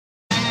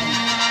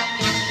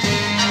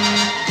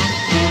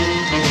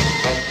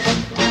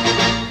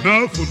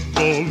Now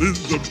football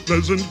is a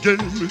pleasant game,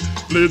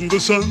 played in the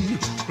sun,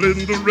 played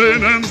in the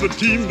rain, and the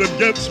team that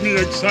gets me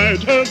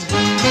excited,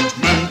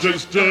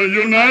 Manchester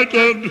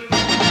United.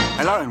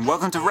 Hello and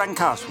welcome to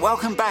Redcast.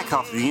 Welcome back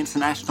after the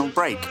international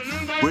break.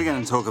 We're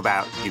going to talk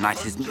about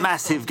United's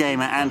massive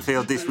game at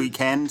Anfield this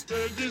weekend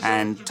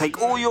and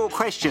take all your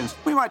questions.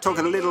 We might talk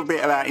a little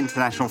bit about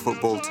international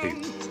football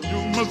too.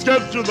 You must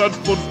get to that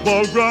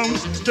football ground,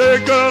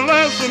 take a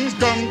lesson,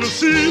 come to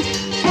see.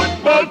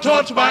 Football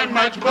taught by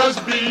Matt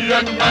Busby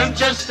and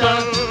Manchester.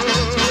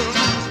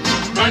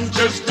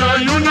 Manchester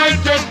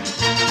United,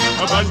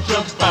 a bunch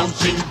of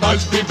bouncing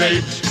Busby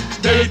babes.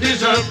 They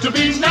deserve to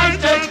be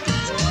knighted.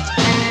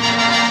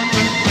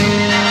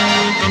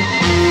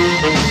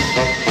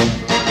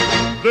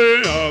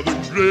 They are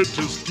the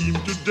greatest team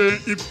today.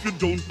 If you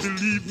don't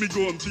believe me,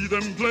 go and see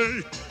them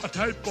play. A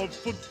type of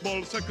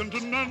football second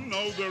to none.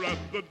 Now they're at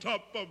the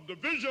top of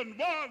Division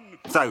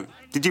 1. So,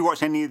 did you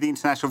watch any of the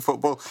international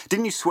football?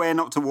 Didn't you swear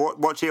not to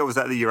watch it, or was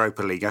that the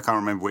Europa League? I can't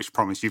remember which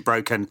promise you've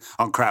broken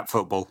on crap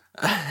football.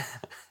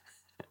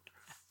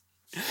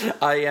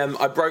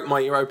 I broke my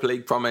Europa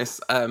League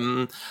promise.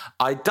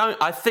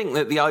 I think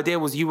that the idea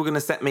was you were going to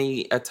set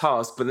me a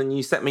task, but then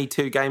you set me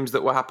two games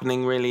that were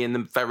happening really in the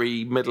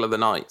very middle of the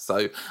night.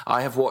 So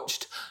I have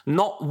watched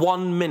not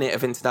 1 minute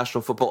of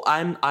international football.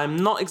 I'm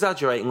not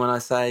exaggerating when I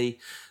say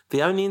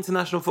the only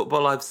international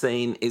football I've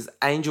seen is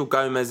Angel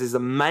Gomez's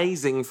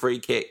amazing free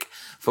kick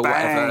for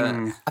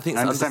whatever. I think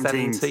it's under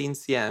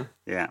 17s. Yeah.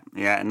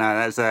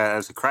 No, that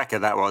was a cracker.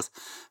 That was.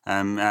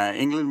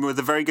 England with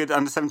a very good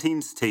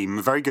under-17s team,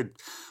 a very good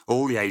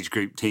all the age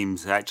group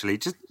teams actually,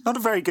 just not a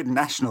very good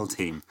national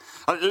team.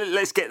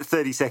 Let's get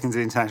 30 seconds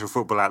of international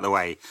football out of the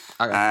way.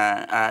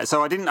 Okay.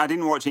 So I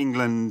didn't watch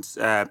England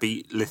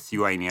beat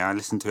Lithuania. I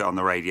listened to it on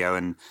the radio,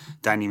 and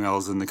Danny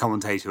Mills and the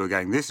commentator were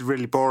going, "This is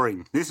really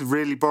boring. This is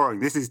really boring.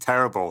 This is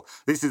terrible.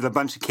 This is a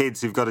bunch of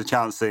kids who've got a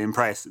chance to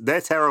impress.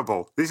 They're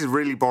terrible. This is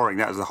really boring."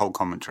 That was the whole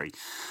commentary.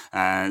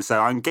 So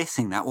I'm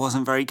guessing that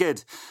wasn't very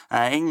good.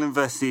 England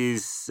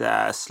versus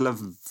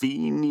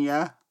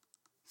Slovenia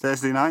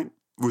Thursday night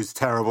was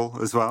terrible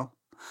as well.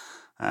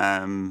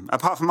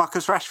 Apart from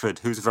Marcus Rashford,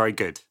 who's very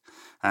good.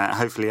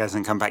 Hopefully he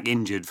hasn't come back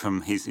injured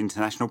from his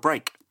international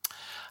break.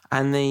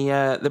 And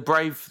the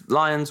brave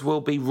Lions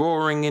will be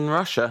roaring in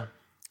Russia.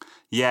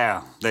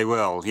 Yeah, they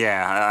will.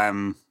 Yeah,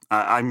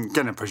 I'm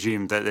going to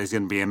presume that there's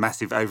going to be a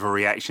massive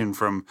overreaction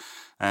from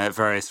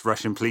various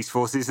Russian police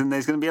forces, and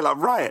there's going to be a lot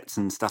of riots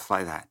and stuff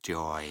like that.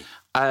 Joy.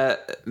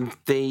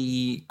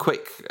 The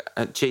quick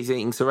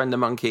cheese-eating surrender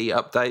monkey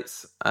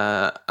updates,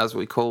 as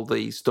we call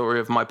the story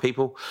of my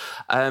people.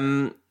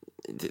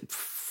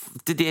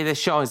 Didier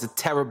Deschamps is a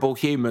terrible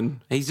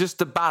human. He's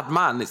just a bad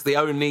man. It's the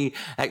only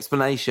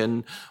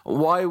explanation.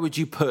 Why would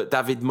you put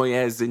David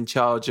Moyes in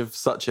charge of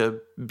such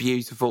a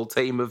beautiful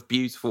team of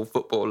beautiful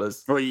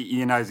footballers? Well,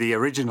 you know, the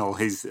original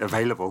is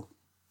available.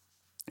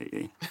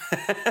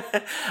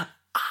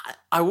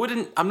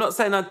 I'm not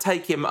saying I'd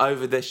take him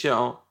over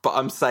Deschamps, but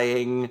I'm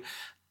saying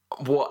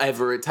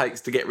whatever it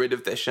takes to get rid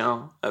of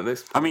Deschamps at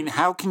this point. I mean,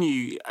 how can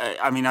you...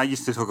 I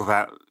used to talk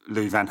about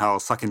Louis van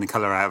Gaal sucking the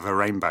colour out of a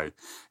rainbow.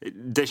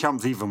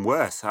 Deschamps even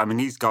worse. I mean,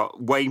 he's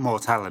got way more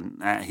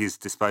talent at his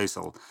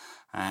disposal.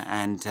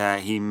 And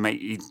he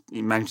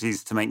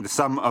manages to make the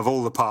sum of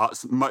all the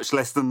parts much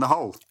less than the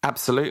whole.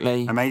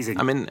 Absolutely. Amazing.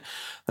 I mean,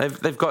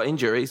 they've got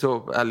injuries,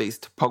 or at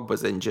least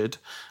Pogba's injured.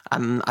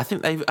 And I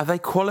think have they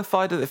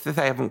qualified? If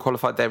they haven't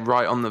qualified, they're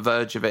right on the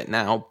verge of it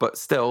now. But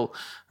still,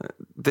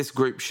 this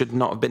group should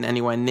not have been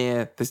anywhere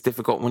near this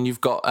difficult when you've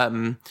got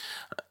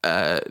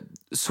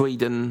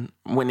Sweden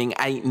winning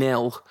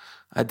 8-0.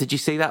 Did you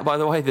see that, by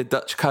the way? The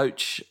Dutch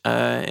coach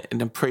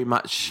in a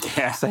pre-match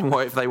saying,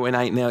 what if they win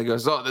 8-0? He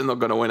goes, they're not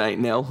going to win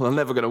 8-0. They're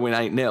never going to win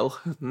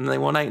 8-0. And they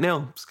won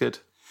 8-0. It's good.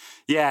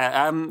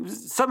 Yeah,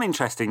 some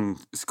interesting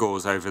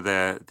scores over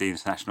the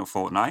international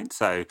fortnight.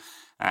 So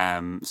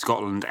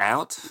Scotland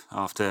out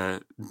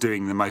after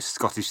doing the most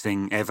Scottish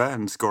thing ever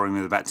and scoring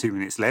with about 2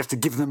 minutes left to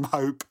give them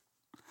hope.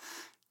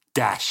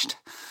 Dashed.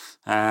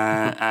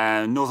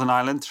 Northern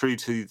Ireland through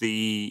to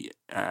the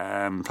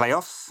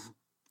playoffs.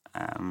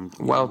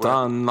 Well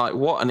done. Like,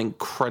 what an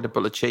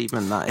incredible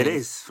achievement that is. It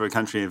is for a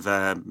country of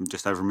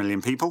just over 1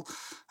 million people.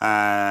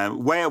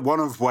 One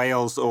of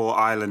Wales or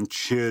Ireland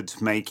should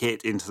make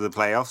it into the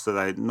playoffs, so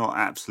they're not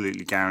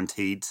absolutely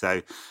guaranteed.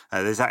 So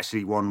there's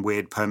actually one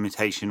weird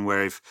permutation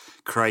where if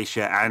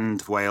Croatia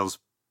and Wales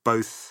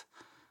both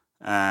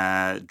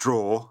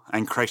draw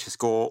and Croatia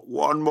score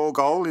one more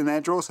goal in their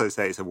draw, so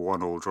say it's a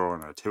 1-1 draw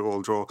and a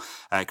 2-2 draw,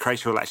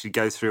 Croatia will actually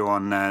go through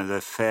on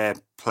the fair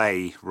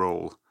play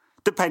rule.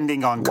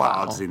 Depending on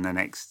cards in the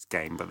next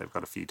game, but they've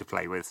got a few to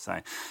play with.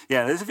 So,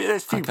 yeah, there's a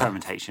few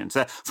permutations.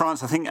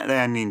 France, I think they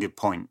only need a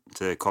point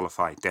to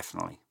qualify,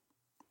 definitely.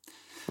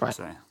 Right.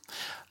 So.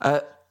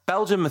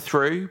 Belgium are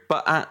through,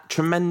 but at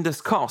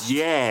tremendous cost.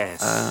 Yes.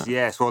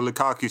 Well,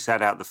 Lukaku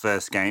sat out the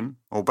first game,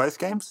 or both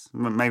games.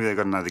 Maybe they've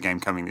got another game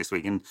coming this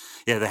week. And,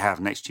 yeah, they have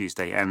next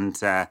Tuesday. And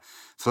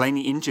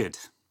Fellaini injured.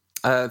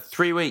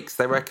 3 weeks,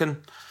 they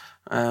reckon.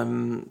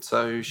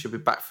 So she'll be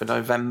back for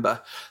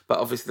November. But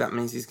obviously that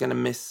means he's going to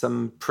miss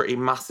some pretty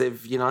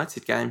massive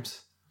United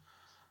games.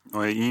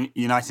 Well,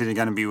 United are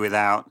going to be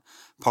without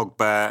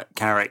Pogba,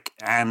 Carrick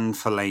and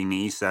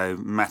Fellaini. So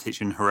Matic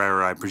and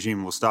Herrera, I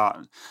presume, will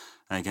start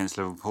against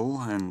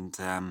Liverpool. And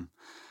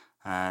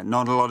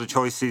not a lot of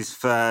choices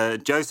for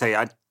Jose.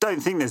 I don't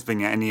think there's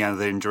been any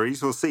other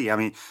injuries. We'll see. I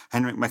mean,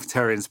 Henrik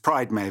Mkhitaryan's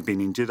pride may have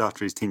been injured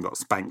after his team got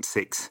spanked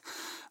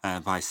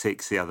by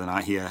 6 the other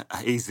night.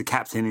 He's the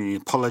captain and he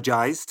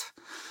apologised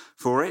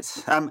for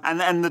it.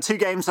 And the 2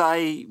 games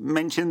I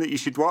mentioned that you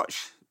should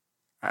watch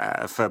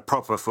for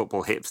proper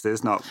football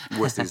hipsters, not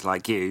wusses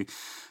like you.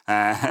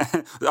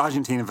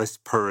 Argentina versus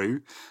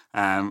Peru,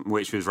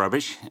 which was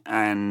rubbish,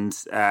 and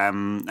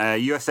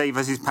USA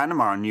versus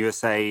Panama. And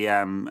USA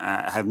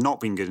have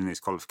not been good in this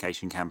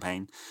qualification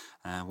campaign.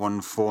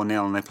 Won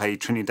 4-0, and they play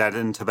Trinidad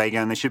and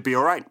Tobago, and they should be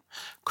all right.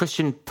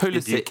 Christian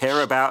Pulisic. Do you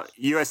care about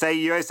USA?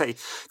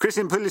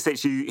 Christian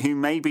Pulisic, who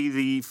may be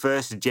the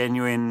first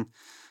genuine.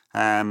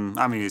 I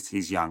mean,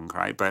 he's young,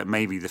 right? But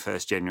maybe the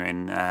first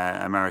genuine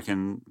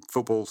American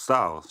football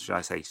star, should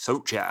I say,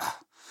 soccer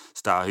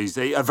star, who's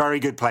a very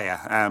good player,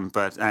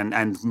 but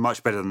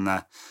much better than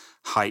the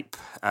hype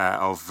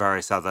of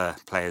various other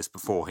players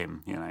before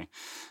him,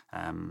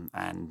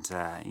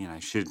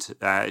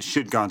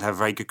 should go on to have a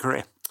very good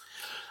career.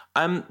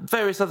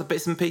 Various other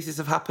bits and pieces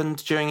have happened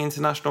during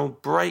international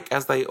break,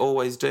 as they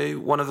always do.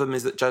 One of them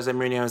is that Jose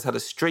Mourinho has had a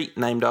street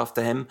named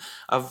after him.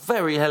 A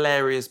very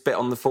hilarious bit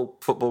on the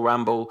Football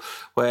Ramble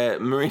where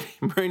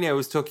Mourinho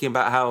was talking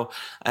about how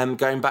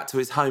going back to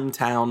his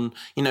hometown,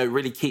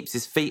 really keeps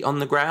his feet on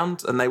the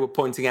ground. And they were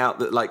pointing out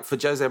that, like, for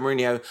Jose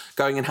Mourinho,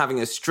 going and having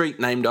a street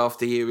named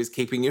after you is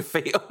keeping your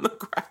feet on the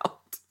ground.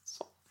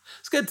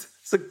 It's good.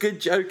 It's a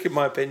good joke, in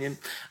my opinion.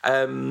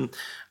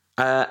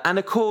 And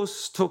of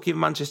course, talking of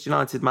Manchester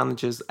United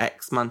managers,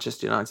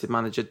 ex-Manchester United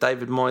manager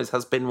David Moyes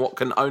has been what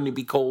can only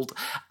be called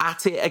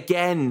at it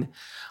again.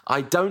 I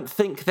don't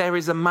think there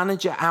is a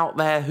manager out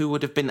there who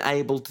would have been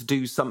able to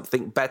do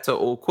something better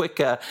or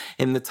quicker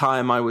in the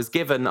time I was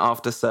given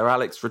after Sir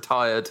Alex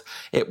retired.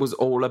 It was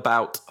all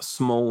about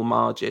small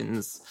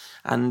margins.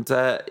 And,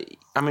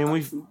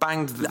 we've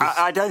banged this.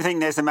 I don't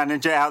think there's a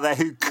manager out there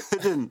who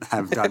couldn't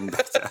have done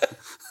better.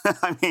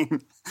 I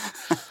mean,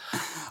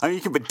 you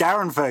could put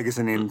Darren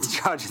Ferguson in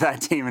charge of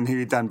that team and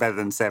who'd done better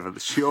than 7th,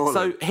 surely.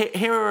 So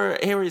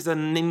here is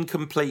an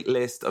incomplete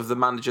list of the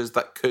managers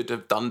that could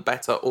have done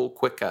better or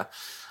quicker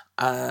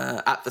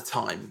at the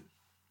time.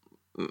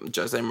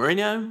 Jose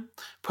Mourinho,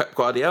 Pep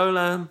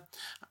Guardiola,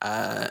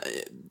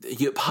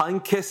 Jupp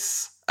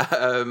Heynckes,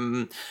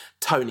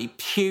 Tony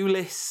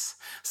Pulis,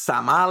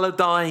 Sam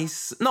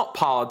Allardyce, not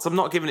Pards. I'm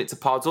not giving it to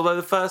Pards, although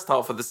the first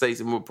half of the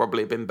season would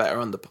probably have been better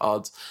under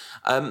Pards.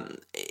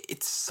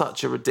 It's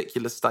such a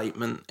ridiculous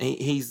statement.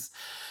 He's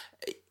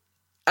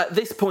at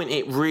this point,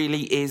 it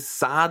really is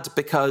sad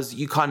because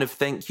you kind of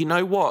think, you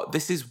know what,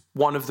 this is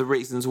one of the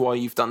reasons why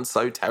you've done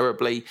so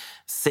terribly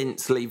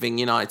since leaving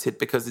United,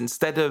 because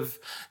instead of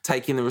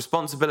taking the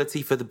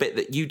responsibility for the bit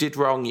that you did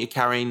wrong, you're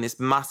carrying this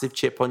massive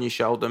chip on your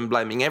shoulder and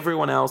blaming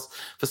everyone else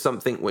for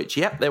something which,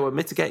 yep, there were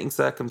mitigating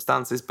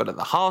circumstances, but at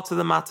the heart of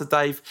the matter,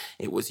 Dave,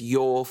 it was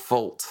your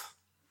fault.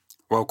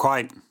 Well,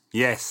 quite.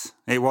 Yes,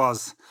 it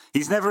was.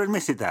 He's never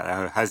admitted that,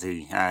 though, has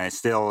he?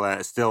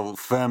 Still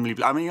firmly.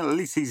 I mean, at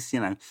least he's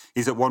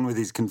at one with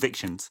his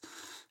convictions.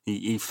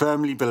 He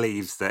firmly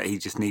believes that he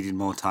just needed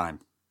more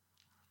time.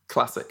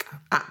 Classic,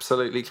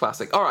 absolutely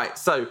classic. All right,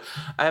 so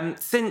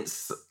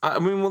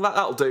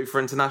that'll do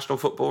for international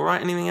football, right?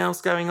 Anything else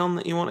going on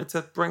that you wanted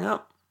to bring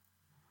up?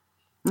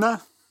 No.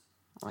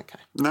 Okay.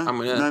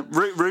 No.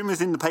 Rumours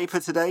in the paper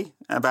today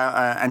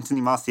about Anthony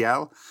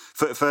Martial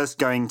first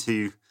going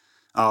to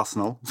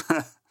Arsenal.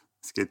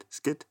 It's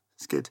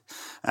good.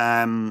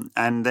 And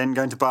then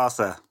going to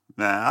Barca.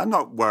 I'm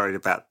not worried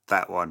about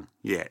that one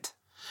yet.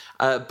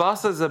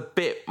 Barca's a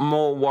bit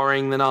more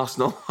worrying than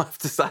Arsenal, I have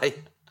to say.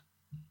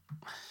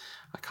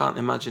 I can't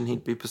imagine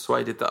he'd be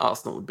persuaded that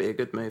Arsenal would be a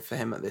good move for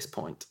him at this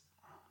point.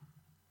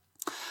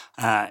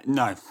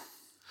 No.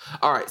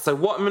 All right, so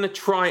what I'm going to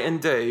try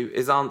and do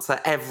is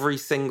answer every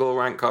single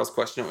Rantcast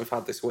question that we've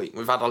had this week.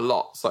 We've had a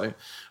lot, so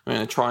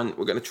we're going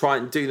to try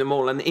and do them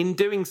all. And in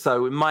doing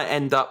so, we might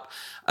end up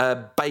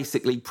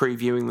basically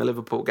previewing the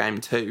Liverpool game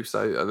too.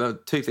 So the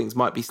two things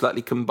might be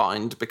slightly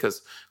combined because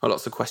there are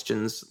lots of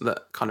questions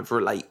that kind of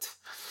relate.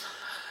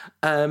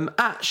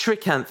 At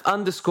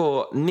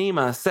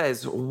Shrikanth_Nima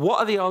says, what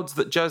are the odds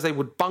that Jose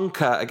would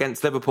bunker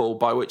against Liverpool?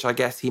 By which I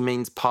guess he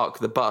means park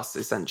the bus,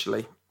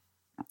 essentially.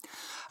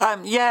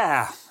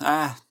 Yeah.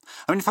 I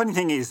mean, the funny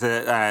thing is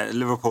that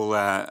Liverpool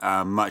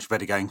are much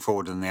better going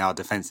forward than they are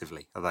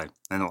defensively, although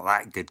they're not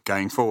that good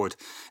going forward.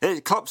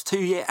 Klopp's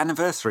 2-year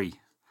anniversary,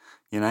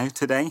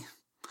 today.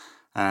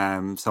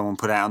 Someone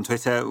put out on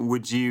Twitter,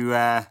 would you...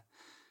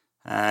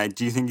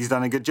 do you think he's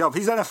done a good job?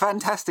 He's done a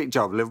fantastic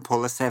job.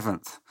 Liverpool are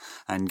 7th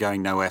and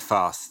going nowhere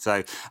fast.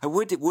 So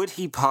would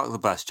he park the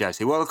bus,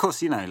 Jose? Well, of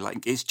course,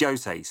 it's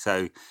Jose.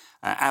 So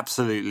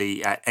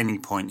absolutely at any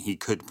point he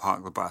could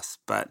park the bus,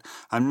 but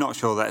I'm not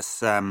sure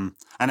that's... and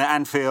at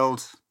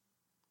Anfield,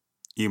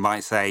 you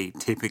might say,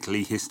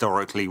 typically,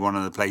 historically, one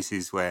of the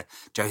places where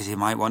Jose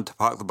might want to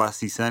park the bus.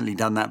 He's certainly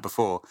done that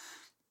before.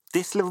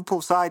 This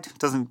Liverpool side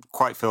doesn't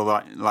quite feel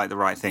like the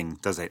right thing,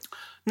 does it?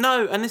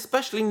 No, and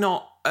especially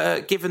not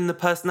given the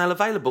personnel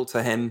available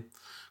to him.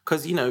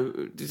 Because, he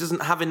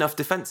doesn't have enough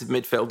defensive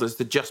midfielders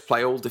to just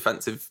play all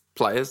defensive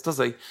players, does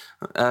he?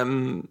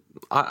 I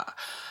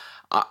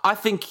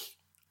think...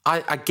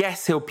 I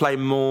guess he'll play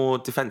more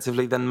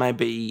defensively than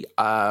maybe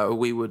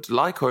we would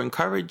like or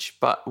encourage,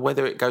 but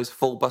whether it goes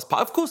full bus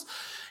park... Of course,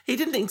 he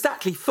didn't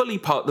exactly fully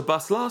park the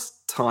bus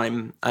last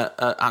time at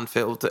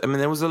Anfield. I mean,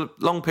 there was a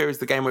long period of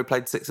the game where he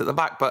played 6 at the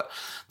back, but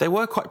they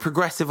were quite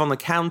progressive on the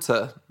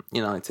counter,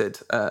 United,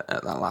 at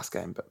that last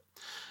game. But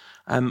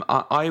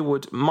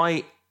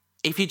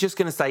if you're just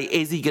going to say,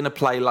 is he going to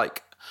play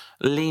like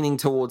leaning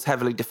towards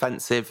heavily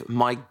defensive,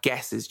 my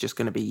guess is just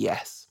going to be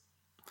yes.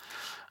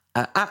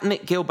 At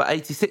Nick Gilbert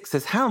 86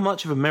 says, how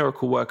much of a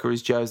miracle worker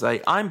is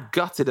Jose? I'm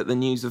gutted at the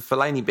news of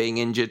Fellaini being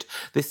injured.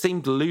 This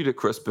seemed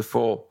ludicrous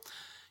before.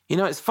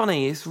 It's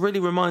funny. It really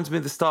reminds me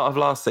of the start of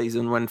last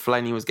season when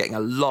Fellaini was getting a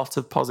lot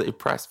of positive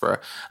press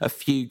for a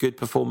few good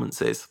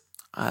performances.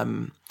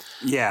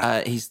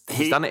 He's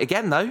done it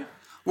again, though.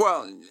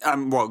 Well,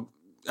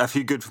 a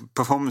few good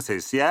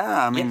performances,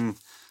 yeah. I mean,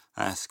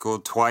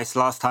 scored twice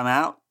last time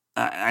out.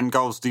 And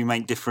goals do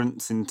make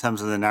difference in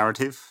terms of the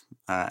narrative,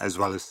 as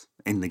well as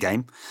in the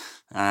game.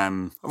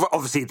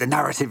 Obviously, the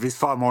narrative is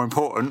far more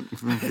important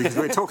because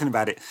we're talking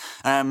about it.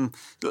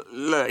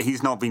 Look,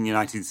 he's not been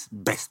United's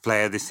best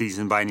player this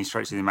season by any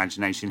stretch of the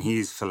imagination. He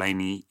is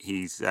Fellaini.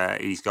 He's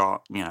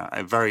got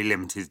a very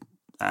limited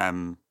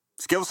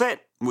skill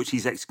set, which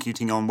he's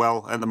executing on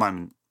well at the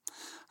moment.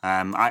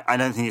 I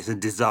don't think it's a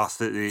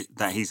disaster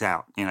that he's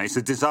out. It's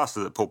a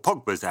disaster that Paul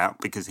Pogba's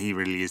out because he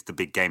really is the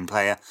big game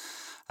player.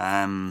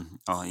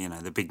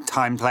 The big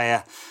time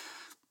player.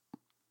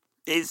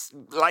 It's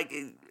like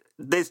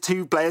there's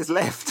 2 players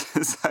left,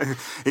 so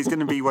it's going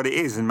to be what it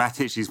is. And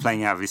Matic is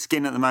playing out of his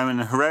skin at the moment.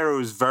 And Herrera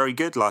was very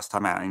good last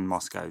time out in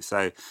Moscow,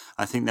 so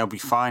I think they'll be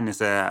fine as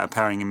a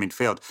pairing in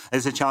midfield.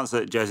 There's a chance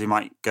that Jose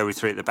might go with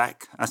 3 at the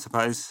back, I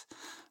suppose,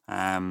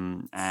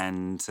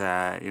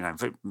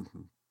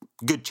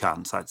 good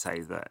chance, I'd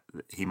say, that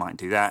he might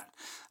do that,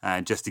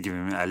 just to give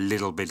him a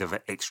little bit of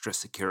extra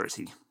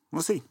security.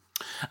 We'll see.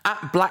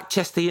 At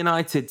Blackchester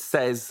United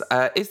says,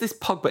 is this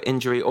Pogba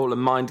injury all a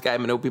mind game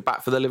and he'll be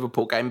back for the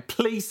Liverpool game?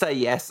 Please say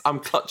yes. I'm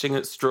clutching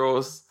at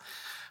straws.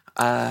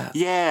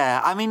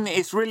 Yeah, I mean,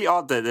 it's really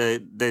odd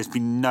that there's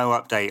been no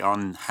update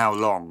on how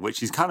long,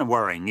 which is kind of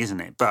worrying, isn't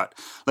it? But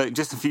look,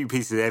 just a few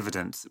pieces of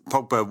evidence.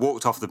 Pogba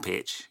walked off the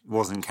pitch,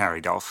 wasn't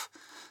carried off.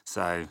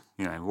 So,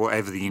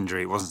 whatever the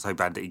injury, it wasn't so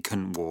bad that he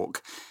couldn't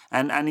walk.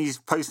 And he's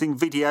posting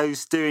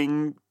videos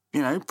doing,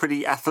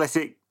 pretty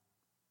athletic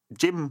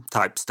gym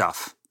type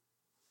stuff.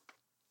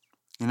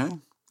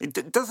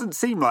 It doesn't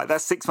seem like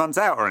that's 6 months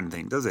out or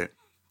anything, does it?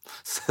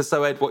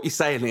 So Ed, what you're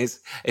saying is,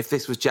 if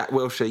this was Jack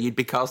Wilshere, you'd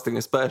be casting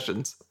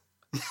aspersions.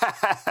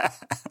 Jack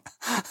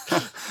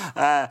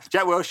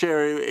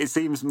Wilshere, it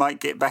seems, might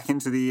get back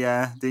into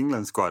the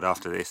England squad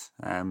after this.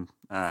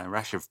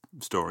 Rash of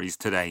stories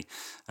today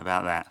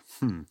about that.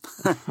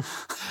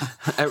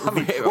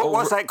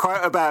 What's that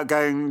quote about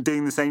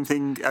doing the same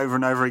thing over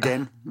and over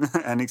again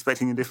and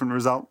expecting a different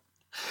result?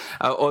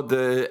 Or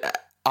the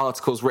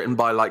articles written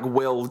by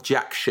Will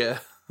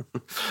Jackshire.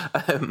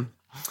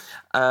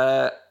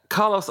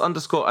 Carlos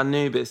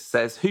 _Anubis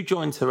says, who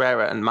joins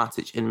Herrera and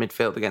Matic in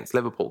midfield against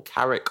Liverpool,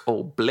 Carrick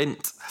or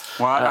Blint?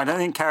 Well, I don't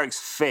think Carrick's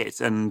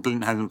fit and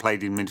Blint hasn't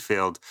played in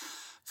midfield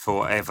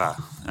forever.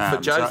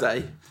 For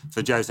Jose?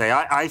 For Jose.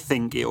 I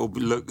think it will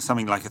look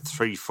something like a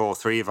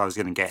 3-4-3 if I was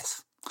going to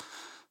guess.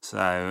 So,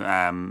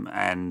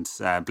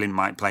 Blint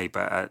might play,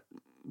 but at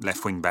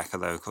left wing back,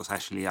 although, of course,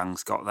 Ashley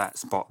Young's got that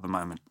spot at the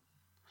moment.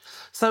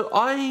 So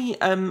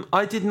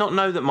I did not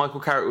know that Michael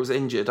Carrick was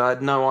injured. I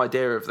had no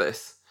idea of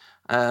this.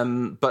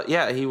 But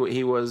yeah,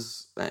 he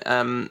was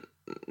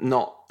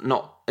not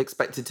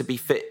expected to be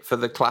fit for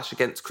the clash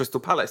against Crystal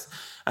Palace,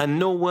 and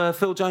nor were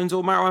Phil Jones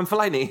or Marouane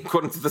Fellaini,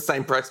 according to the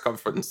same press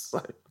conference.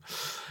 So,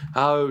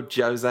 oh,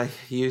 Jose,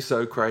 you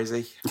so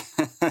crazy.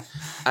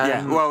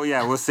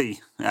 We'll see.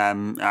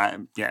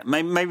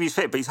 Maybe he's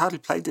fit, but he's hardly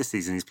played this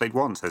season. He's played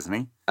once, hasn't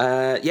he?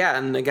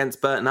 And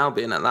against Burton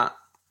Albion at that.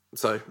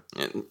 So,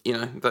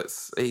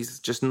 he's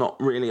just not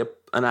really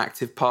an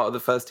active part of the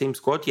first team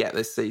squad yet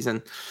this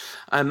season.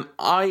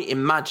 I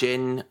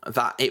imagine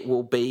that it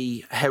will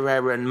be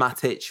Herrera and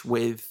Matic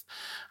with,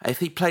 if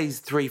he plays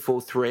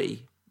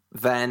 3-4-3,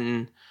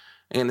 then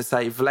I'm going to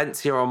say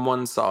Valencia on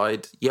one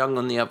side, Young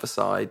on the other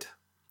side,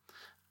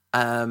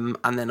 and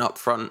then up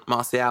front,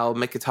 Martial,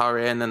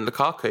 Mkhitaryan and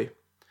Lukaku.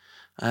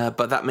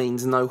 But that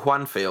means no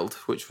Juanfield,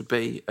 which would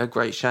be a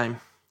great shame.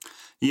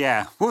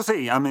 Yeah, we'll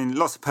see. I mean,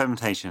 lots of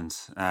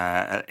permutations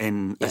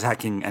in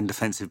attacking and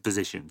defensive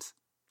positions.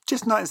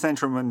 Just not in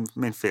central and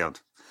midfield.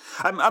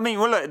 I mean,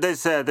 well, look,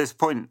 there's a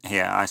point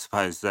here, I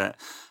suppose, that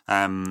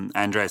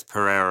Andres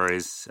Pereira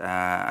is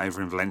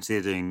over in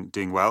Valencia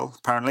doing well,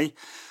 apparently.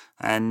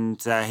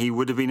 And he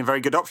would have been a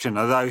very good option,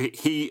 although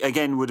he,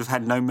 again, would have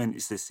had no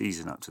minutes this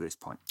season up to this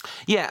point.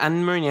 Yeah,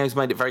 and Mourinho's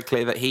made it very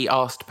clear that he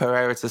asked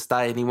Pereira to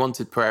stay and he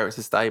wanted Pereira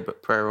to stay,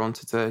 but Pereira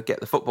wanted to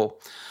get the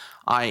football.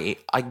 I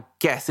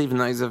guess, even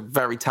though he's a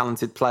very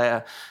talented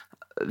player,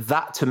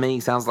 that to me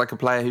sounds like a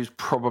player who's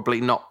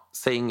probably not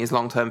seeing his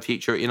long-term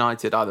future at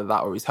United. Either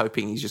that or he's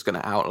hoping he's just going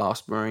to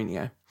outlast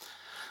Mourinho.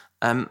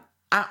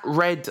 At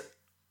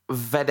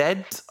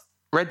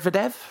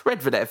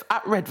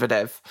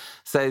Redvedev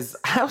says,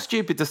 how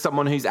stupid does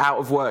someone who's out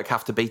of work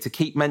have to be to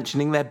keep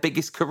mentioning their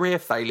biggest career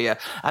failure?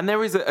 And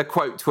there is a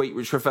quote tweet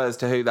which refers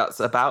to who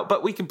that's about,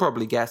 but we can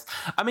probably guess.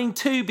 I mean,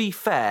 to be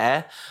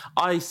fair,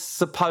 I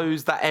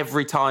suppose that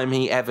every time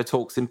he ever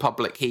talks in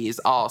public, he is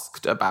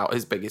asked about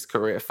his biggest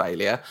career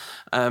failure.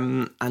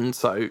 And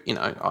so,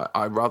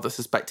 I rather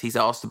suspect he's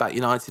asked about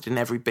United in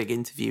every big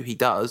interview he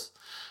does.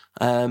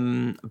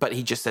 But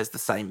he just says the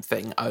same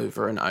thing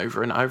over and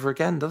over and over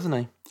again, doesn't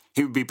he?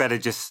 He would be better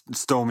just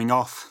storming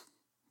off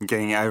and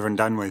getting it over and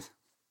done with.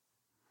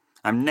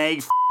 I'm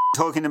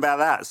talking about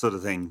that sort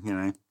of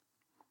thing,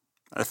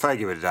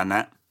 Fergie would have done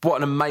that. What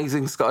an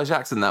amazing Scottish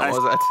accent that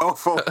was, Ed.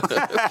 Awful.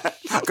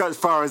 Got as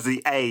far as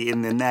the A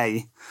in the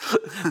nay.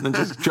 And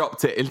just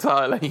dropped it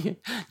entirely.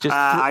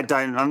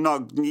 I'm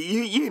not...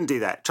 You can do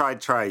that. Try.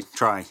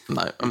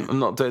 No, I'm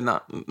not doing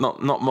that. Not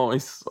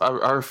Moyes.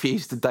 I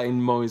refuse to deign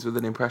Moyes with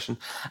an impression.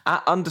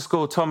 At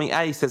 _Tommy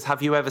A says,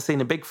 have you ever seen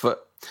a Bigfoot?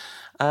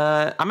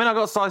 I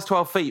got size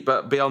 12 feet,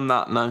 but beyond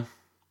that, no.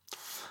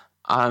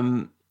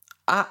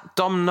 At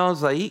Dom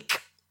Nozaik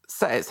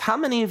says, how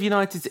many of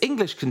United's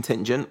English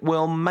contingent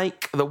will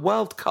make the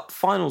World Cup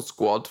final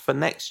squad for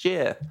next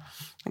year?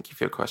 Thank you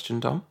for your question,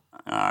 Dom.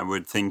 I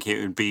would think it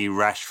would be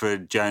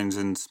Rashford, Jones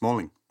and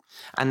Smalling.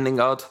 And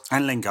Lingard.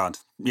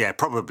 Yeah,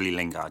 probably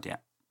Lingard, yeah.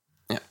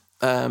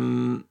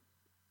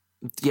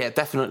 Yeah,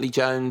 definitely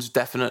Jones,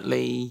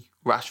 definitely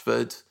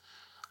Rashford,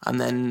 and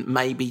then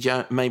maybe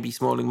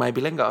Smalling, maybe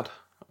Lingard.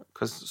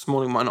 Because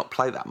Smalling might not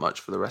play that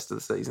much for the rest of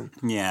the season.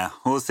 Yeah,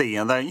 we'll see.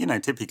 Although,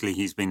 typically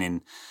he's been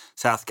in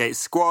Southgate's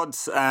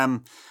squads.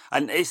 And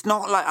it's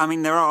not like,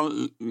 there are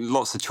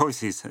lots of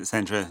choices at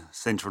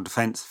central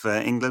defence for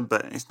England,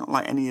 but it's not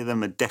like any of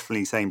them are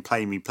definitely saying,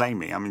 play me.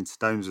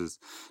 Stones was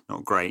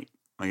not great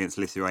against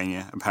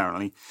Lithuania,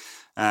 apparently.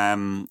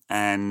 And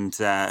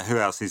who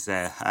else is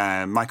there?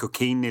 Michael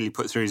Keane nearly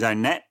put through his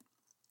own net.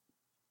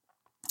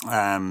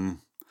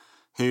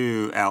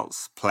 Who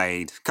else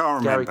played?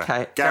 Can't remember.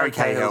 Gary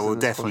Cahill will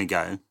definitely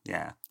go.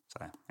 Yeah.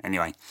 So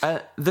anyway,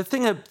 the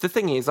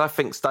thing is, I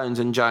think Stones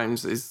and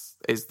Jones is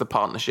the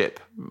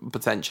partnership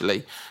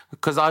potentially,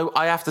 because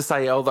I have to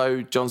say,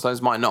 although John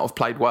Stones might not have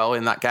played well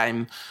in that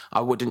game,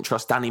 I wouldn't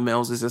trust Danny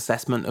Mills'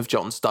 assessment of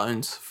John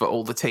Stones for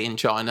all the tea in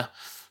China.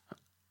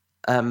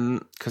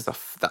 Because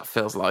that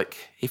feels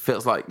like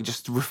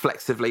just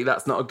reflexively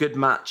that's not a good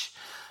match.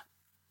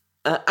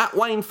 At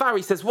Wayne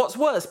Farry says, what's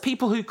worse,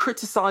 people who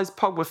criticise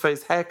Pogba for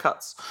his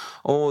haircuts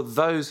or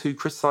those who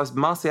criticise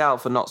Martial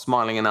for not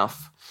smiling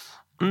enough?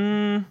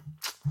 They're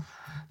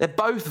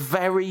both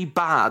very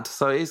bad,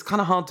 so it's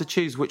kind of hard to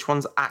choose which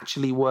one's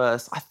actually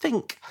worse. I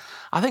think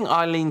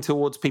I lean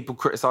towards people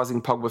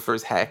criticising Pogba for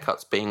his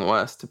haircuts being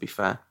worse, to be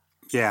fair.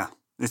 Yeah,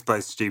 it's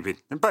both stupid.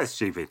 They're both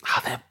stupid.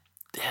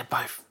 They're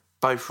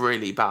both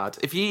really bad.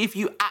 If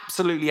you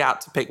absolutely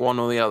had to pick one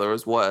or the other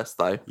as worse,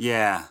 though.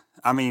 Yeah,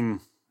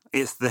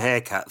 it's the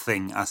haircut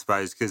thing, I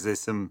suppose, because there's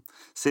some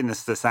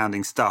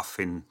sinister-sounding stuff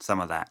in some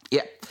of that.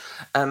 Yeah.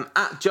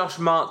 At Josh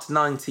Mart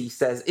 90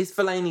 says, is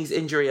Fellaini's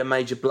injury a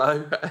major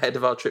blow ahead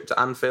of our trip to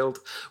Anfield?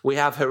 We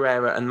have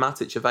Herrera and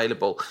Matic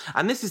available.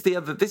 And this is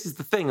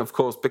the thing, of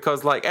course,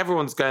 because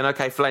everyone's going,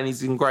 okay,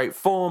 Fellaini's in great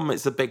form.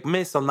 It's a big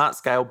miss on that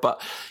scale.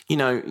 But,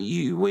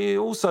 we're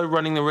also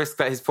running the risk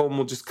that his form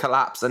will just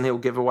collapse and he'll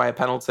give away a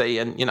penalty.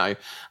 And,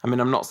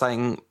 I'm not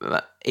saying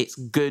that it's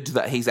good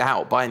that he's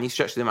out by any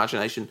stretch of the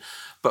imagination,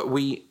 but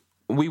we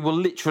will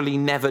literally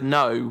never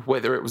know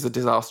whether it was a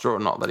disaster or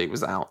not that he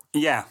was out.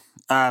 Yeah.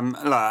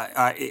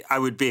 I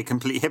would be a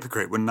complete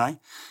hypocrite, wouldn't I?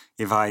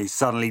 If I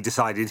suddenly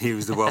decided he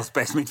was the world's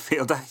best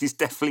midfielder. He's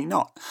definitely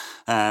not.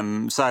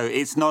 So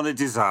it's not a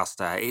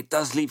disaster. It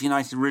does leave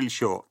United really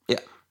short. Yeah.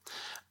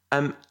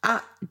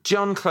 At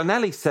John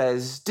Clonelly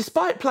says,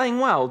 despite playing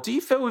well, do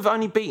you feel we've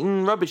only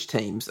beaten rubbish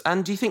teams?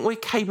 And do you think we're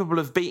capable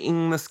of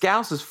beating the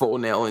Scousers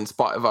 4-0 in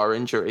spite of our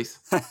injuries?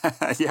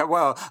 Yeah,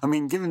 well,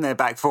 given their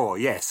back four,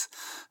 yes.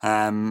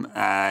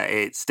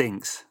 It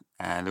stinks,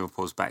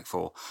 Liverpool's back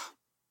four.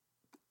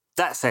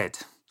 That said,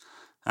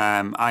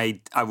 I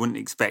wouldn't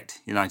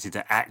expect United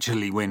to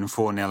actually win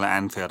 4-0 at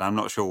Anfield. I'm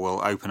not sure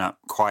we'll open up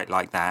quite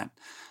like that.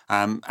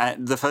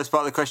 The first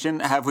part of the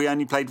question, have we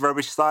only played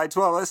rubbish sides?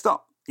 Well, that's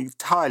not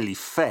entirely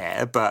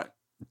fair, but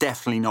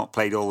definitely not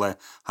played all the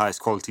highest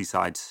quality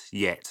sides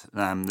yet.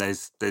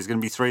 There's going to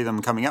be 3 of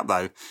them coming up,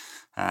 though.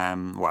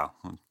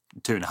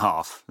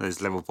 2.5.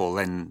 There's Liverpool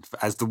then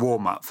as the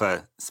warm-up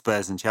for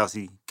Spurs and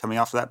Chelsea coming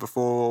after that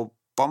before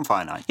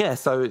Bonfire. Yeah,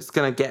 so it's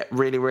going to get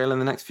really real in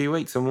the next few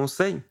weeks, and we'll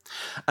see.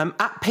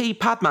 At P.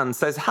 Padman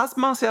says, has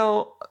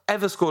Martial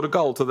ever scored a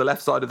goal to the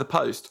left side of the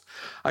post?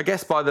 I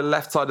guess by the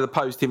left side of the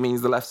post, he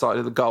means the left side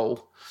of the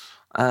goal.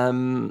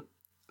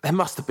 There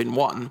must have been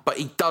one, but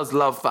he does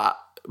love that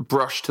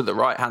brush to the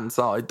right-hand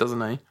side,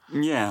 doesn't he?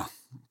 Yeah.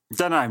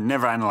 Don't know,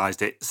 never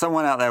analysed it.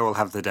 Someone out there will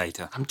have the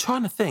data. I'm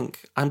trying to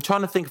think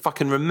if I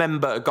can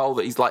remember a goal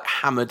that he's like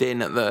hammered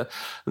in at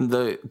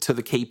to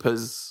the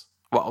keeper's,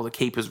 well, the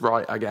keeper's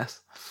right, I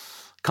guess.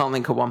 Can't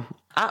think of one.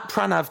 At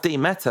Pranav D.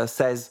 Mehta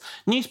says,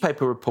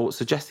 newspaper reports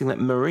suggesting that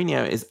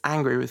Mourinho is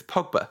angry with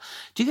Pogba.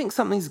 Do you think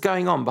something's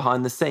going on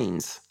behind the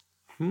scenes?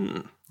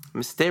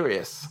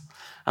 Mysterious.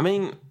 I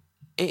mean,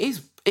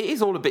 it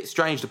is all a bit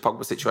strange, the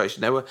Pogba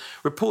situation. There were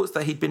reports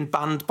that he'd been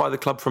banned by the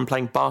club from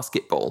playing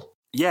basketball.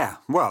 Yeah,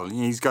 well,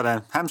 he's got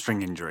a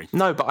hamstring injury.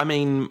 No, but I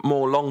mean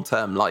more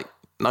long-term, like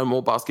no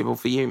more basketball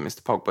for you,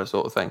 Mr. Pogba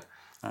sort of thing.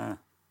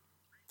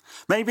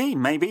 Maybe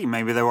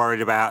they're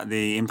worried about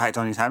the impact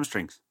on his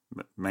hamstrings.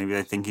 Maybe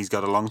they think he's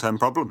got a long-term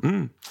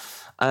problem.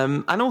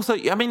 And also,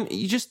 I mean,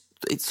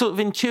 it's sort of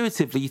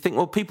intuitively, you think,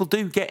 well, people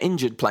do get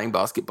injured playing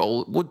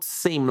basketball. It would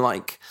seem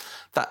like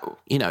that,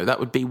 that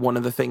would be one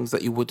of the things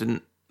that you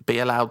wouldn't be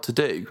allowed to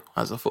do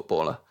as a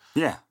footballer.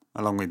 Yeah,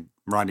 along with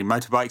riding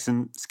motorbikes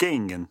and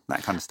skiing and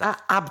that kind of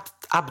stuff.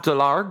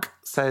 Abdularg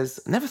says,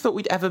 never thought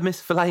we'd ever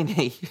miss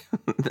Fellaini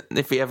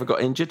if he ever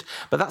got injured,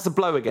 but that's a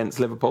blow against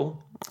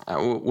Liverpool.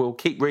 We'll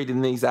keep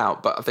reading these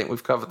out, but I think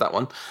we've covered that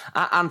one.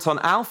 Anton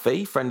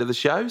Alfie, friend of the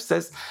show,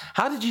 says,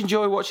 how did you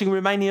enjoy watching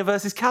Romania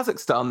versus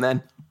Kazakhstan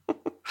then?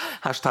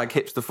 Hashtag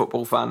hipster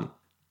football fan.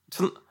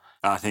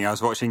 I think I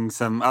was watching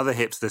some other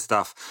hipster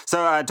stuff.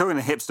 So talking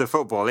to hipster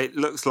football, it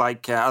looks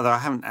like, although I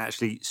haven't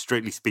actually,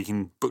 strictly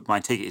speaking, booked my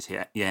tickets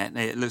yet,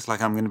 it looks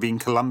like I'm going to be in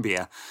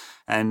Colombia.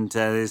 And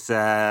there's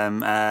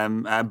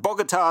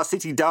Bogota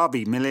City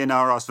Derby,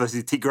 Millonarios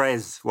versus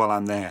Tigres while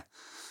I'm there,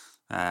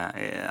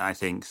 I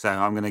think. So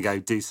I'm going to go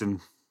do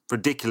some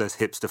ridiculous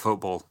hipster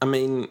football. I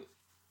mean,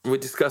 we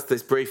discussed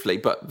this briefly,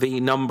 but the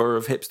number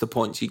of hipster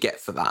points you get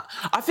for that,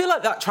 I feel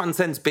like that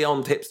transcends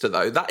beyond hipster,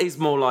 though. That is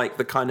more like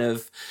the kind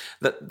of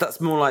that's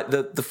more like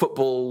the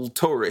football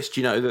tourist,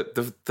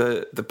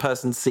 the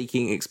person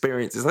seeking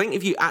experiences. I think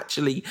if you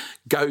actually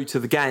go to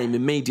the game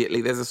immediately,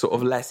 there's a sort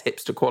of less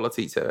hipster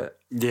quality to it.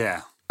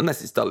 Yeah,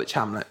 unless it's Dulwich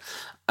Hamlet.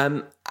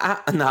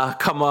 Nah,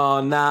 come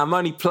on, nah, I'm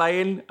only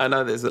playing. I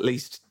know there's at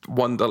least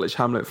one Dulwich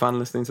Hamlet fan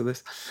listening to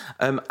this.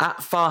 At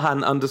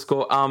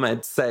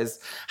Farhan_Ahmed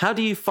says, how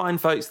do you fine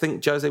folks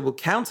think Jose will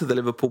counter the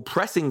Liverpool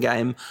pressing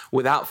game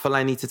without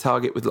Fellaini to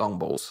target with long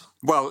balls?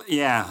 Well,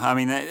 yeah, I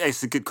mean,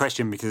 it's a good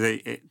question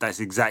because that's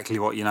exactly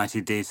what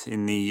United did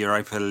in the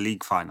Europa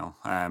League final.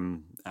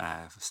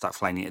 Stuck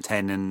Fellaini at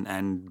 10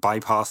 and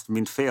bypassed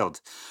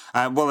midfield.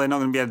 Well, they're not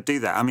going to be able to do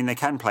that. I mean, they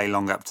can play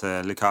long up to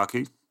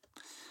Lukaku.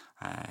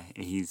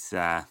 He's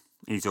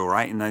all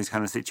right in those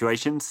kind of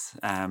situations.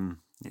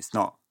 It's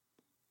not,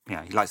 he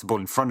likes the ball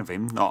in front of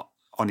him, not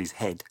on his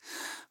head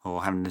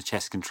or having the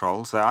chest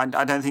control. So I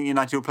don't think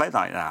United will play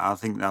like that. I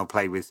think they'll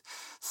play with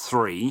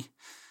 3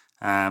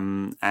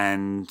 and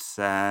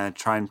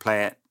try and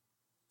play it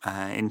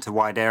into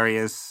wide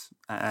areas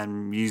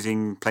and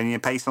using plenty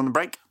of pace on the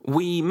break.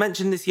 We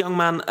mentioned this young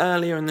man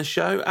earlier in the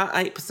show. At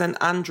 8%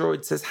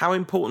 Android says, how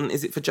important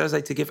is it for Jose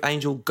to give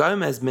Angel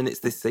Gomez minutes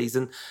this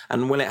season,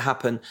 and will it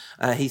happen?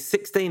 He's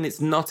 16.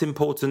 It's not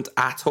important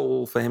at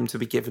all for him to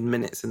be given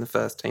minutes in the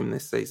first team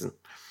this season.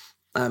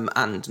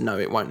 And no,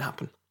 it won't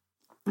happen.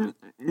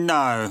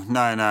 No.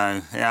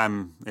 I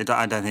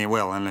don't think it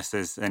will, unless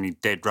there's any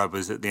dead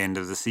rubbers at the end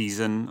of the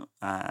season.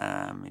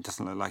 It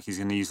doesn't look like he's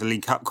going to use the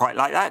League Cup quite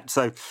like that,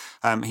 so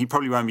he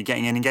probably won't be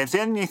getting any games.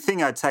 The only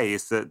thing I'd say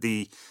is that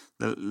the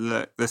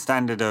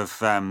standard of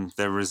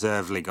the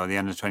Reserve League or the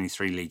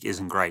Under-23 League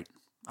isn't great.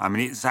 I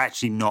mean, it's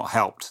actually not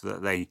helped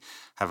that they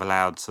have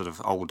allowed sort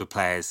of older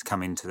players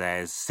come into there.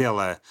 There's still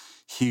a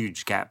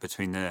huge gap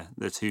between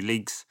the two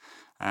leagues,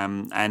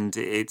 and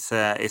it's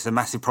a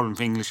massive problem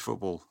for English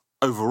football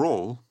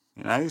overall,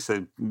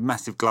 so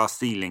massive glass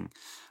ceiling,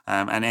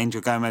 and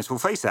Angel Gomez will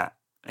face that.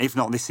 If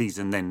not this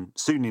season, then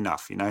soon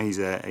enough. He's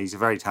a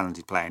very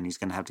talented player, and he's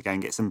going to have to go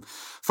and get some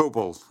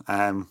football.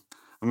 I'm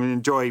going to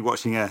enjoy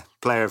watching a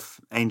player of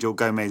Angel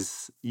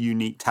Gomez's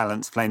unique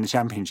talents playing the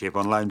Championship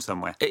on loan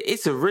somewhere.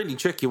 It's a really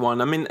tricky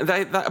one. I mean,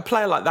 a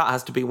player like that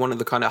has to be one of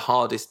the kind of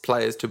hardest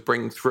players to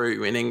bring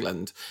through in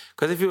England.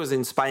 Because if he was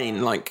in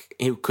Spain, like,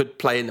 he could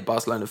play in the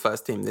Barcelona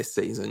first team this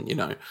season,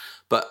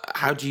 But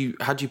how do you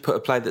put a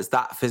player that's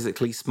that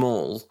physically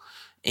small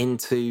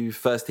into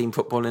first team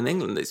football in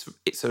England?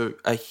 It's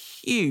a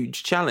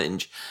huge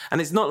challenge,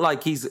 and it's not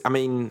like he's. I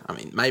mean,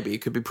 maybe it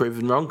could be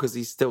proven wrong because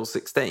he's still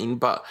 16,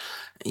 but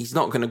he's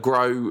not going to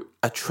grow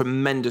a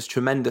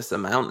tremendous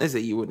amount, is he?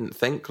 You wouldn't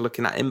think,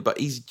 looking at him, but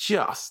he's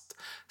just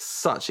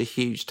such a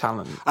huge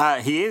talent.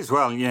 He is.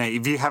 Well,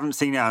 if you haven't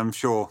seen it, I'm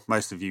sure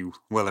most of you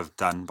will have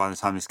done by the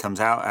time this comes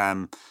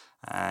out.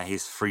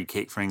 His free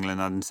kick for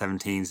England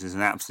under-17s is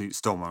an absolute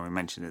stormer. We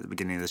mentioned it at the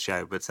beginning of the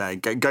show, but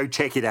go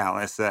check it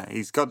out.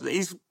 He's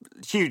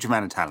huge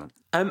amount of talent.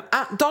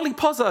 At Dolly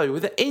Pozzo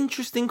with an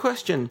interesting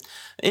question.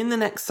 In the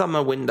next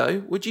summer window,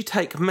 would you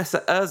take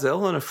Mesut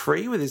Ozil on a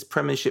free with his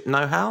Premiership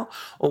know-how,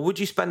 or would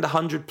you spend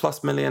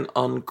 100+ million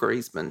on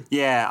Griezmann?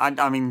 Yeah,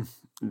 I mean,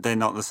 they're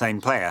not the same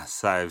player,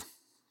 so...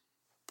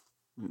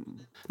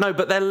 No,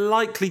 but they're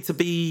likely to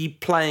be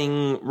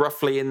playing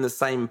roughly in the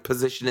same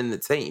position in the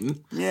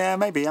team. Yeah,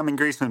 maybe. I mean,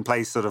 Griezmann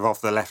plays sort of off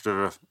the left of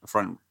a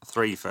front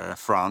three for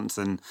France,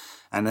 and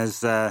as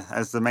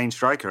the main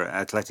striker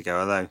at Atletico,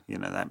 although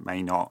that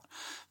may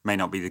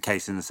not be the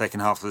case in the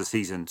second half of the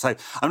season. So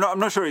I'm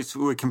not sure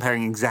we're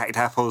comparing exact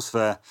apples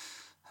for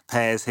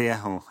pears here,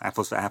 or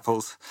apples for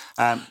apples.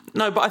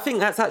 No, but I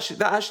think that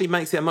actually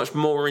makes it a much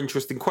more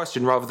interesting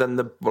question rather than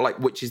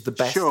which is the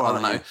best. Sure, I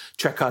don't know,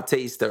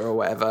 Trequartista or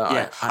whatever.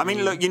 Yeah, I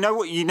mean, look,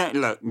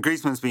 look,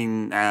 Griezmann's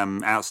been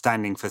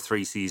outstanding for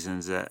 3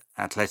 seasons at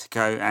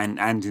Atletico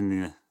and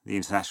in the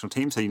international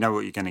team, so you know what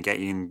you're going to get.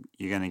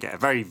 You're going to get a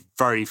very,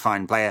 very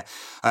fine player.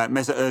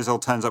 Mesut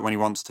Ozil turns up when he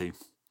wants to.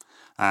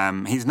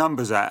 His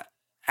numbers are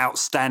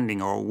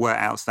outstanding, or were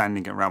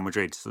outstanding at Real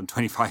Madrid. So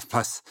 25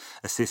 plus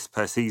assists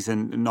per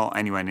season, not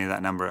anywhere near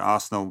that number at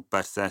Arsenal,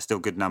 but still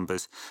good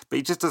numbers. But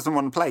he just doesn't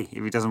want to play.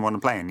 If he doesn't want to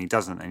play, and he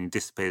doesn't, and he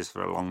disappears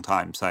for a long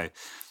time. So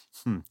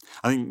I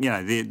think,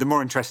 the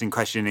more interesting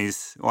question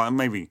is, or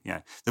maybe,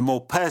 the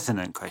more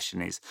pertinent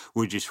question is,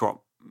 would you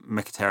swap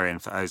Mkhitaryan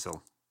for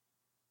Ozil?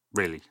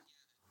 Really?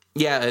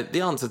 Yeah,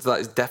 the answer to that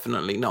is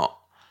definitely not.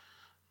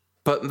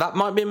 But that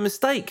might be a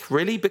mistake,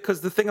 really,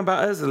 because the thing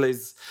about Ozil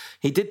is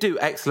he did do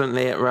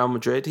excellently at Real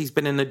Madrid. He's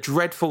been in a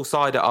dreadful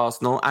side at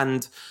Arsenal,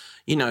 and,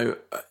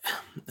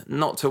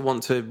 not to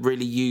want to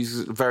really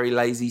use very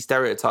lazy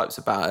stereotypes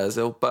about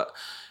Ozil, but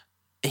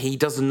he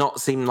does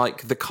not seem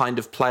like the kind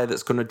of player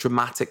that's going to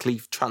dramatically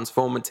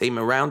transform a team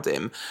around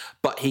him,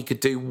 but he could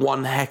do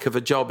one heck of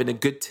a job in a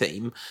good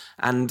team.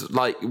 And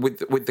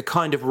with the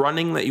kind of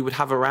running that you would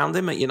have around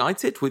him at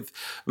United,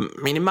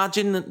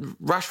 imagine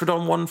Rashford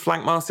on one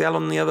flank, Martial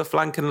on the other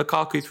flank, and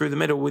Lukaku through the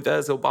middle with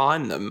Ozil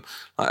behind them.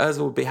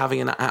 Ozil would be having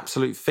an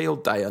absolute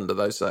field day under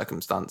those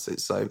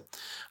circumstances. So,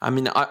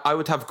 I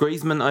would have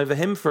Griezmann over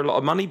him for a lot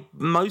of money,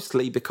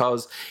 mostly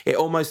because it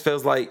almost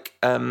feels like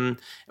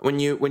when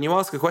you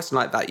ask a question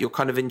like that, you're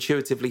kind of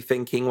intuitively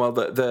thinking,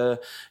 well,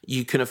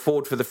 you can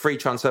afford for the free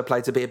transfer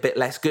player to be a bit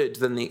less good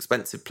than the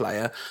expensive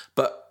player.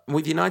 But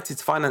with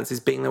United's finances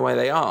being the way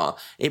they are,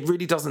 it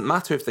really doesn't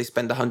matter if they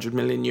spend 100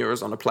 million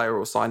euros on a player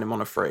or sign him on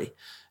a free.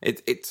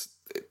 It's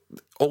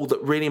all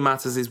that really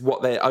matters is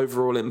what their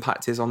overall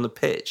impact is on the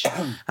pitch.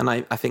 And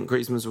I think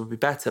Griezmann's would be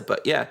better.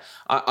 But yeah,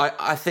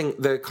 I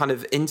think the kind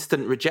of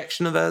instant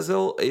rejection of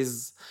Ozil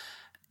is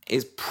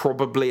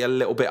probably a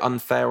little bit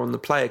unfair on the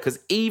player, because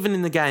even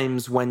in the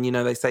games when,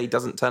 they say he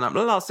doesn't turn up,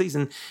 last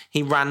season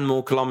he ran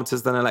more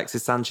kilometres than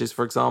Alexis Sanchez,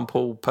 for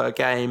example, per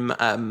game.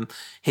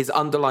 His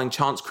underlying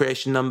chance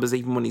creation numbers,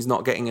 even when he's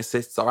not getting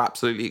assists, are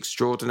absolutely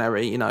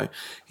extraordinary.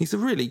 He's a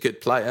really good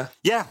player.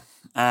 Yeah.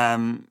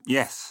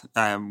 Yes.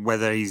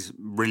 Whether he's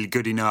really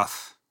good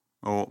enough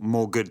or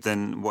more good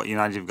than what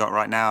United have got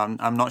right now,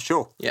 I'm not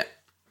sure. Yeah,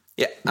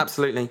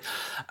 absolutely.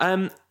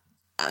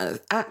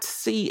 At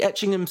C.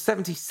 Etchingham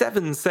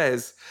 77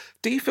 says,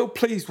 do you feel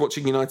pleased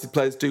watching United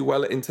players do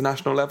well at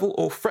international level,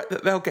 or fret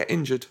that they'll get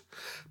injured?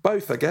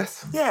 Both, I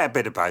guess. Yeah, a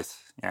bit of both.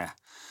 Yeah.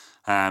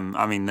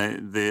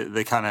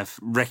 The kind of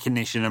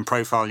recognition and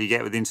profile you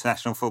get with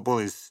international football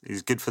is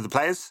good for the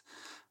players.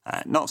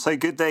 Not so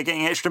good they're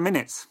getting extra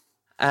minutes.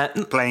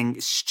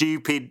 Playing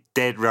stupid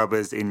dead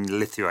rubbers in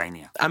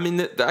Lithuania.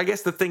 I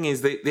guess the thing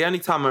is, the only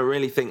time I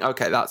really think,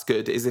 okay, that's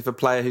good, is if a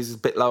player who's a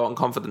bit low on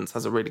confidence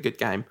has a really good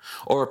game,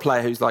 or a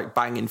player who's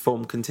bang in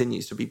form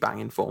continues to be bang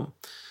in form.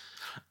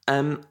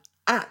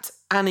 At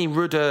Annie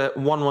Rudder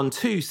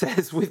 112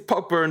 says, with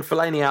Pogba and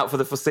Fellaini out for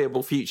the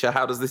foreseeable future,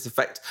 how does this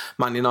affect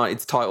Man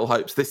United's title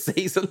hopes this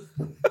season?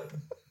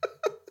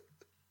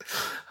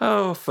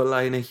 Oh,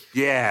 Fellaini.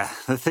 Yeah,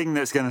 the thing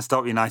that's going to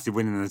stop United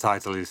winning the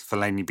title is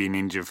Fellaini being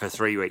injured for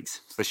 3 weeks,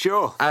 for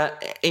sure.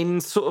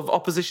 In sort of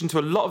opposition to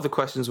a lot of the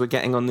questions we're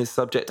getting on this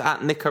subject,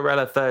 at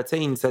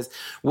Nicarella13 says,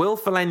 will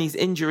Fellaini's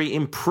injury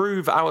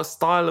improve our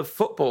style of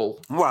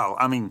football? Well,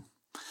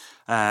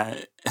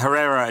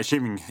 Herrera,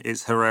 assuming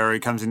it's Herrera who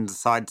comes into the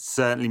side,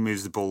 certainly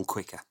moves the ball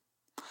quicker.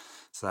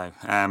 So,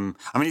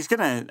 he's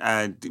going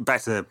to,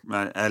 back to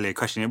the earlier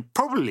question, it'll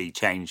probably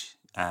change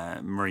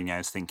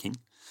Mourinho's thinking.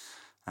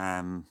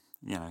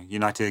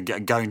 United are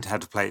going to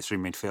have to play it through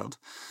midfield.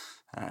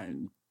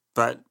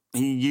 But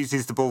he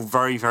uses the ball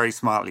very, very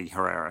smartly,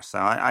 Herrera. So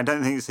I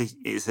don't think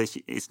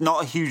it's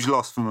not a huge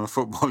loss from a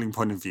footballing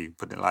point of view,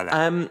 put it like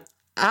that.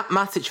 At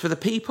Matic for the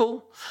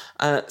People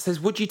says,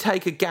 would you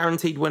take a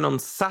guaranteed win on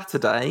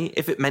Saturday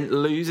if it meant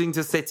losing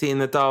to City in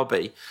the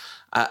derby?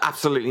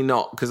 Absolutely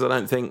not, because I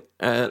don't think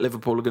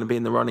Liverpool are going to be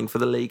in the running for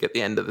the league at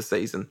the end of the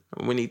season.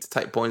 We need to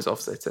take points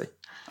off City.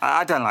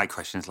 I don't like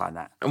questions like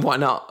that. And why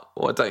not?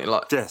 What don't you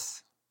like?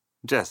 Just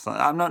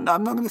I'm not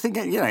going to think.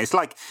 It's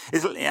like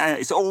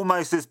it's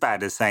almost as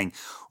bad as saying,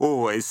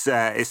 "Oh, it's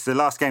the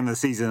last game of the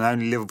season.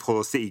 Only Liverpool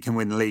or City can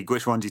win the league.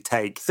 Which one do you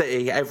take?"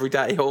 City every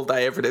day, all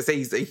day, every day. It's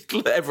easy.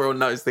 Everyone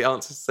knows the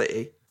answer is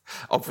City.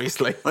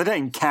 Obviously. They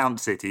don't count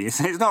City. It's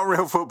not a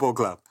real football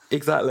club.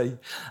 Exactly.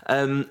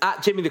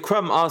 At Jimmy the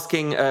Crumb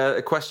asking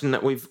a question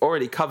that we've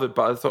already covered,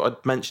 but I thought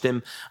I'd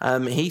mention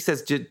him. He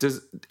says,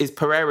 is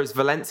Pereira's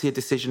Valencia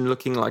decision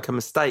looking like a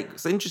mistake?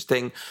 It's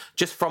interesting,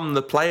 just from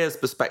the player's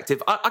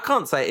perspective. I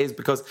can't say it is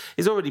because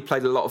he's already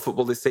played a lot of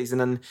football this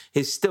season and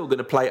he's still going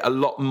to play a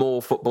lot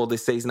more football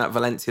this season at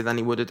Valencia than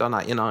he would have done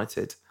at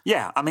United.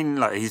 Yeah, I mean,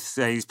 look,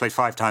 he's played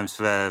 5 times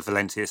for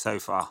Valencia so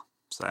far.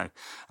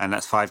 And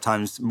that's 5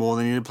 times more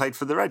than he had played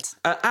for the Reds.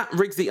 At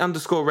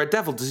Rigsy_Red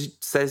Devil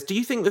says, do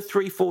you think the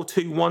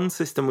 3-4-2-1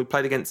 system we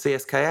played against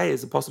CSKA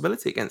is a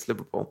possibility against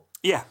Liverpool?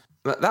 Yeah.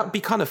 That would be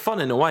kind of fun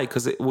in a way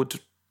because it would,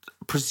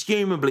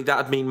 presumably that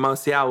would mean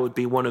Martial would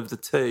be one of the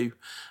two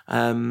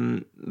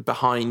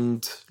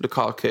behind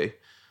Lukaku.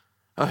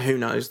 Who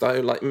knows, though?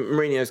 Like,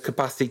 Mourinho's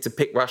capacity to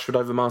pick Rashford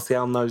over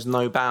Martial knows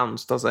no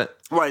bounds, does it?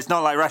 Well, it's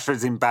not like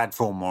Rashford's in bad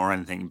form or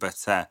anything, but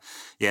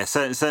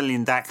certainly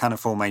in that kind of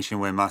formation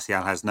where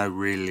Martial has no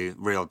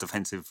real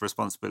defensive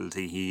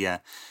responsibility,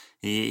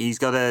 he's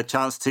got a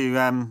chance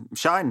to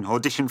shine,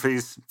 audition for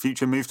his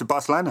future move to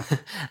Barcelona.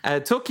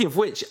 Talking of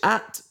which,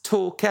 at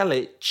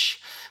Torkelic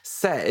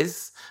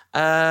says,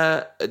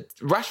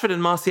 Rashford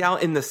and Martial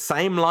in the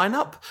same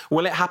lineup?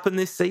 Will it happen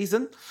this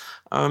season?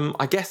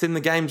 I guess in the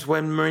games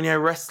when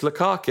Mourinho rests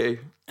Lukaku.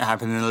 It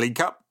happened in the League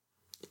Cup.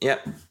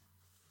 Yep.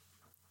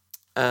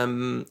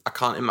 I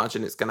can't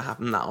imagine it's going to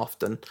happen that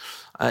often.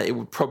 It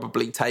would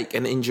probably take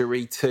an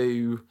injury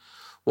to,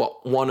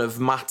 one of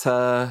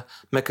Mata,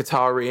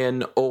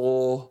 Mkhitaryan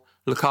or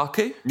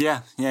Lukaku?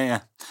 Yeah.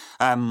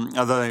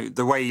 Although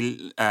the way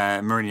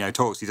Mourinho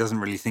talks, he doesn't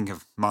really think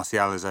of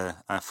Martial as a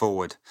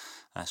forward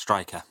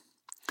striker.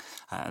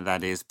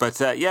 That is, but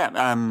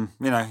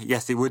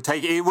yes, it would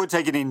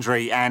take an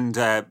injury and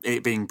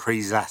it being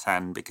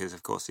pre-Zlatan because,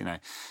 of course,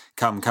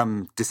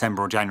 come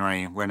December or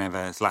January, whenever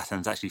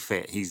Zlatan's actually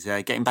fit, he's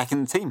getting back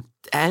in the team.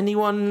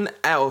 Anyone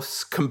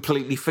else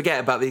completely forget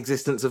about the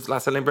existence of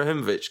Zlatan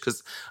Ibrahimovic?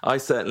 Because I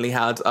certainly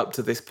had up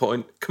to this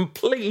point.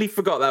 Completely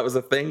forgot that was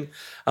a thing.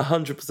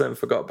 100%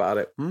 forgot about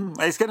it.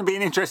 It's going to be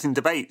an interesting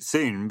debate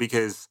soon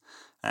because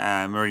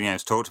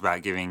Mourinho's talked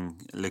about giving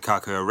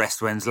Lukaku a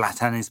rest when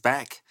Zlatan is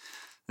back.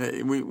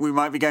 We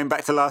might be going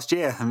back to last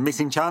year and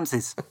missing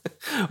chances.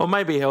 Or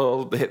maybe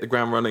he'll hit the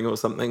ground running or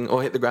something,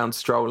 or hit the ground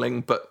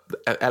strolling, but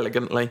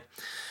elegantly.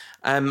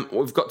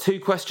 We've got 2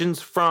 questions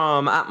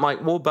from at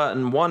Mike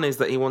Warburton. One is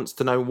that he wants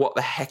to know what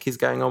the heck is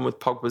going on with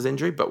Pogba's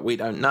injury, but we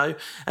don't know.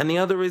 And the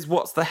other is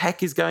what's the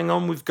heck is going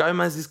on with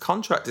Gomez's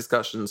contract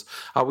discussions?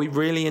 Are we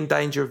really in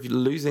danger of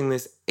losing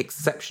this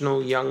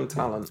exceptional young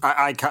talent?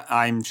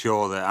 I'm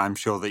sure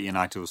that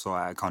United will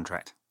sort out a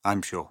contract.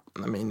 I'm sure.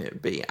 I mean,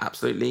 it'd be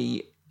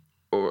absolutely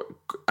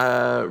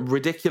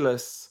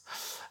ridiculous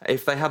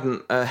if they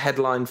hadn't a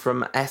headline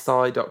from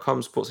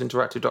SI.com,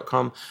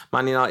 sportsinteractive.com,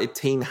 Man United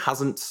team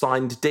hasn't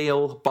signed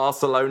deal,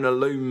 Barcelona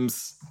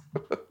looms.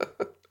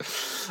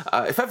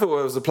 If ever there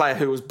was a player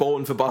who was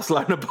born for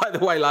Barcelona, by the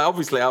way,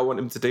 obviously I want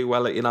him to do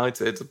well at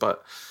United,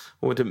 but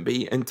I wouldn't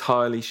be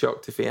entirely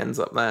shocked if he ends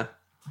up there.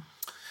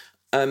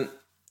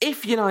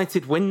 If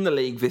United win the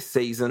league this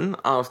season,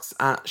 asks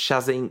at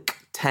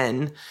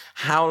Shazink10,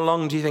 how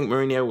long do you think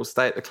Mourinho will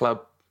stay at the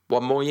club?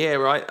 1 more year,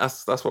 right?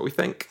 That's what we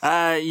think.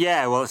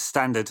 Well, it's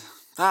standard.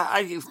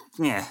 I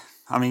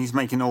mean, he's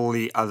making all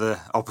the other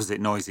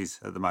opposite noises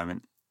at the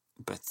moment,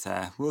 but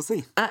we'll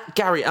see. At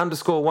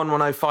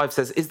Gary_1105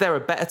 says, is there a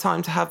better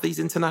time to have these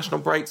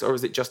international breaks, or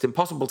is it just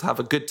impossible to have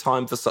a good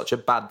time for such a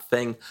bad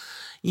thing?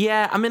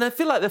 Yeah, I mean, I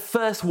feel like the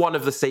first one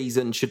of the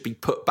season should be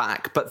put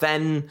back, but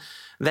then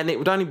it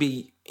would only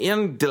be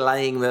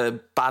delaying the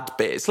bad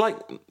bit. It's like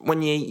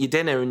when you eat your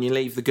dinner and you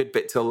leave the good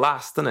bit till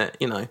last, isn't it?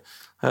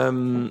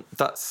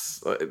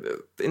 That's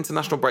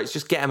international breaks.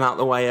 Just get them out of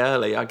the way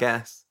early, I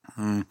guess.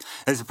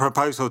 There's a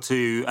proposal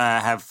to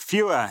have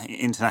fewer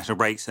international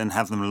breaks and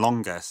have them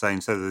longer. So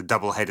instead of the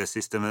double header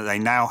system that they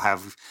now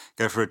have,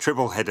 go for a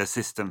triple header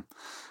system.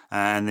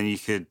 And then you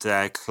could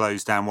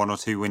close down 1 or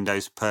 2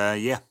 windows per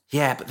year.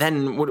 Yeah, but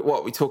then what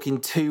are we talking?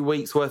 2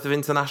 weeks worth of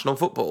international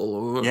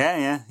football?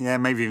 Yeah,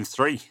 maybe even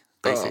 3,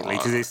 basically,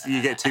 because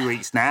you get 2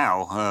 weeks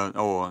now,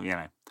 or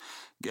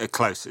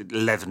close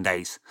 11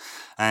 days,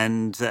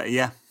 and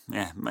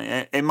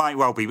it might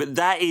well be, but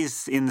that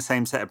is in the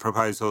same set of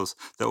proposals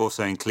that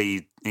also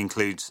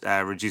includes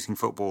reducing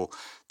football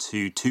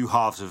to 2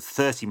 halves of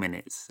 30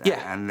 minutes.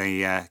 And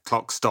the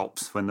clock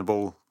stops when the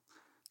ball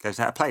goes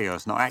out of play or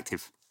it's not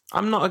active.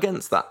 I'm not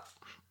against that.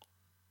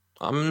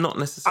 I'm not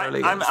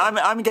necessarily.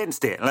 I'm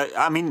against it.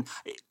 I mean,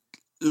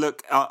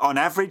 look, on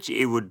average,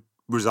 it would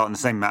result in the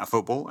same amount of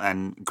football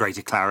and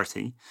greater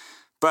clarity,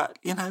 but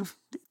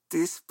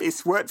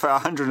it's worked for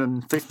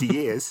 150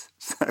 years.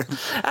 So.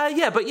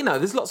 But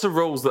there's lots of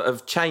rules that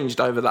have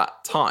changed over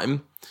that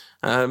time.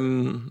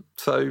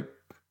 So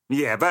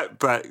Yeah,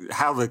 but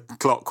how the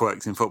clock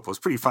works in football is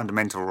a pretty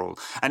fundamental rule.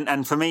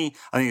 And for me,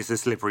 I think it's a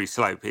slippery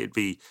slope. It'd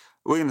be,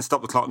 we're going to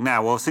stop the clock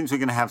now. Well, since we're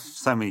going to have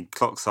so many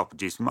clock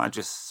stoppages, we might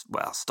just,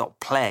 stop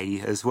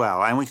play as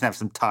well. And we can have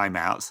some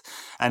timeouts.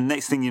 And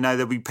next thing you know,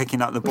 they'll be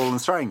picking up the ball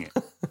and throwing it.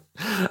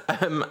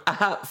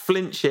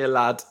 Flintshire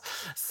Lad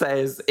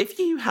says, if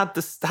you had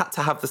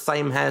to have the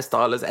same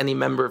hairstyle as any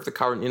member of the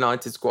current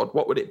United squad,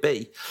 what would it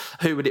be?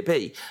 Who would it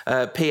be?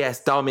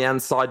 P.S.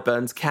 Darmian's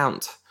sideburns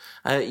count.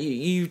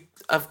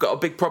 I've got a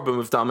big problem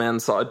with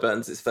Darmian's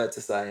sideburns, it's fair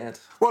to say, Ed.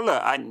 Well,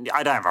 look, I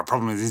don't have a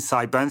problem with his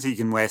sideburns. He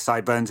can wear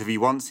sideburns if he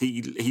wants.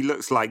 He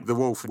looks like the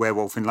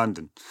werewolf in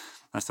London.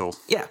 That's all.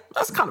 Yeah,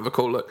 that's kind of a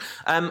cool look.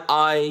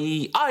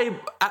 I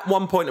at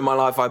one point in my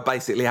life, I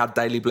basically had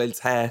Daley Blind's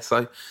hair,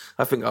 so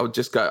I think I would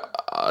just go...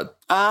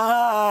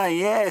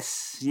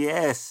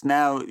 yes.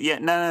 Now,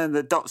 no,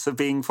 the dots are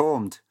being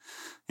formed.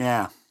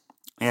 Yeah,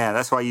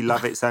 that's why you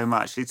love it so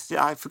much.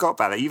 I forgot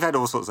about that. You've had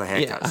all sorts of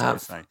haircuts. Yeah, I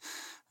have. So.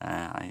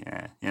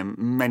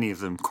 Many of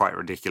them quite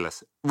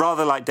ridiculous.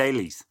 Rather like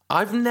Daley's.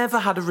 I've never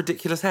had a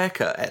ridiculous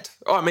haircut, Ed.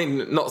 I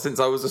mean, not since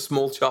I was a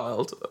small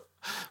child.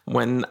 I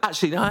had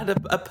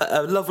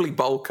a lovely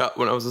bowl cut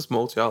when I was a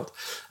small child.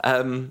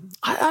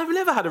 I've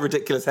never had a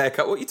ridiculous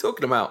haircut. What are you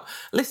talking about?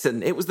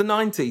 Listen, it was the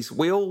 90s.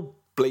 We all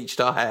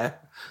bleached our hair.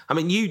 I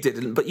mean, you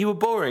didn't, but you were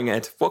boring,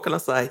 Ed. What can I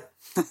say?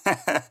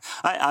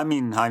 I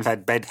mean, I've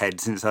had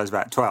bedhead since I was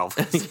about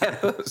 12. Yeah,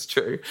 that's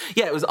true.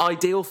 Yeah, it was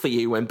ideal for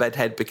you when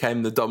bedhead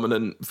became the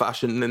dominant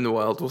fashion in the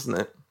world, wasn't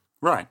it?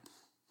 Right.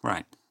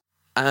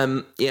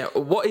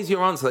 What is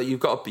your answer? You've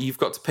got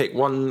to pick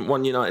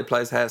one United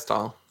player's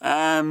hairstyle.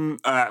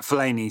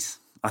 Fellaini's.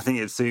 I think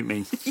it'd suit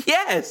me.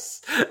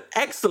 Yes,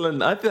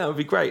 excellent. I think that would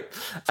be great.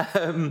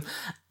 At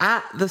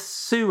the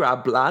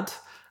Surablal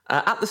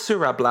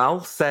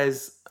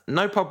says,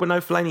 no problem, no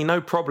Fellaini,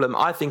 no problem.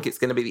 I think it's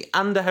going to be the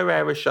Ander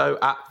Herrera show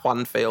at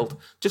Juanfield.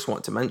 Just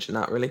wanted to mention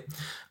that, really.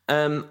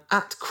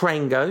 At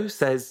Crango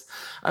says,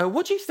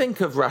 what do you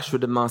think of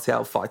Rashford and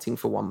Martial fighting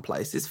for one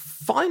place? It's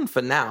fine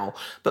for now,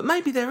 but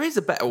maybe there is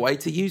a better way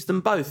to use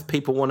them both.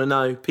 People want to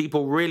know.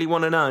 People really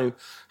want to know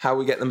how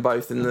we get them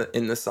both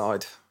in the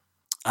side.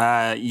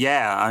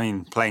 I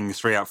mean, playing the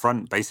three up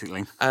front,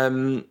 basically.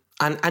 And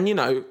you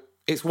know,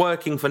 it's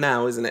working for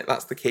now, isn't it?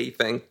 That's the key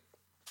thing.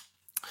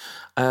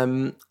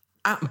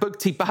 At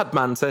Bugty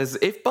Badman says,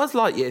 if Buzz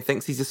Lightyear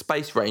thinks he's a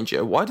space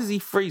ranger, why does he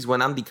freeze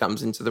when Andy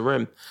comes into the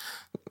room?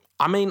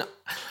 I mean,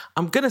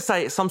 I'm going to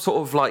say it's some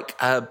sort of like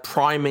a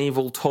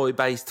primeval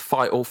toy-based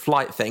fight or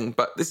flight thing,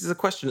 but this is a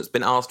question that's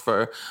been asked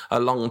for a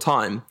long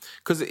time,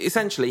 because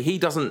essentially he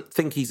doesn't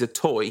think he's a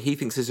toy, he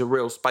thinks he's a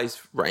real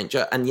space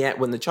ranger, and yet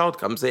when the child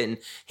comes in,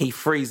 he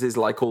freezes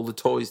like all the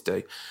toys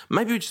do.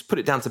 Maybe we just put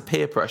it down to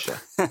peer pressure.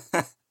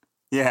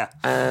 Yeah.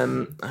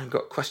 I've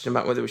got a question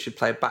about whether we should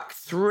play a back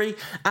three.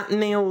 At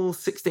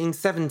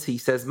Neil1670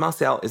 says,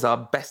 Martial is our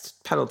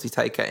best penalty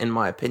taker, in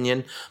my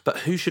opinion, but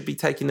who should be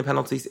taking the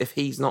penalties if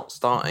he's not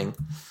starting?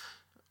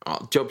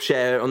 Job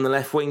share on the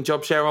left wing,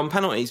 job share on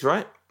penalties,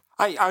 right?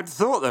 I'd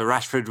thought that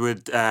Rashford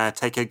would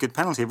take a good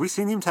penalty. Have we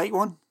seen him take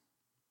one?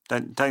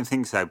 Don't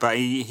think so, but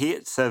he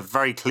hits a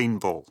very clean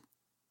ball.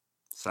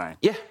 So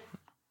yeah.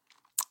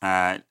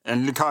 And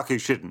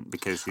Lukaku shouldn't,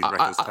 because his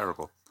record's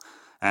terrible.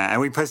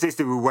 And we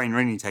persisted with Wayne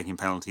Rooney taking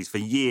penalties for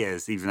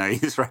years, even though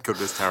his record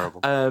was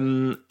terrible.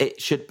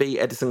 It should be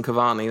Edison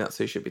Cavani. That's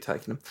who should be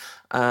taking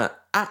them.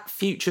 At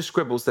Future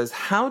Scribble says,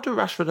 how do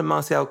Rashford and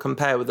Martial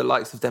compare with the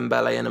likes of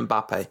Dembele and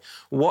Mbappe?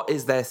 What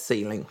is their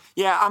ceiling?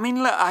 Yeah, I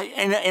mean, look,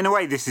 in a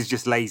way, this is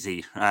just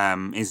lazy,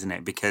 isn't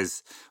it?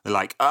 Because we're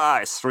like,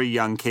 it's three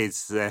young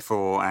kids,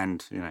 therefore,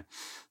 and, you know,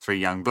 three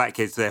young black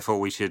kids, therefore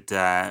we should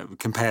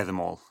compare them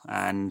all.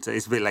 And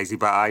it's a bit lazy,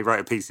 but I wrote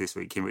a piece this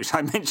week in which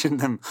I mentioned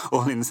them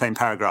all in the same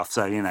paragraph.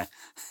 So, you know,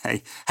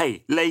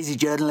 hey, lazy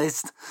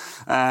journalist.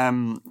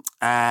 So,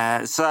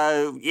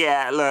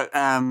 yeah, look,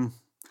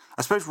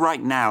 I suppose right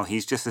now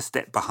he's just a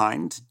step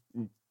behind,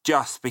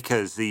 just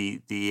because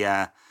the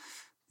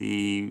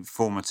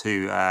former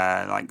two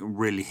like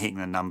really hitting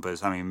the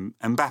numbers. I mean,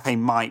 Mbappe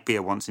might be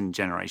a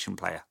once-in-a-generation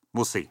player.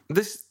 We'll see.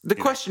 The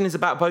question is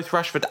about both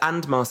Rashford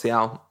and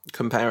Martial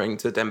comparing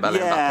to Dembele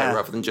and Mbappe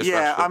rather than just Rashford.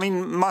 Yeah, I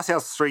mean,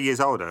 Martial's 3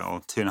 years older,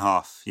 or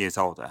 2.5 years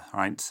older,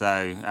 right? So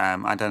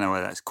I don't know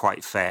whether that's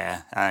quite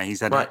fair. He's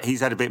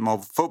had a bit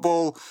more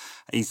football.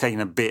 He's taken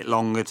a bit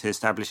longer to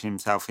establish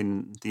himself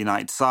in the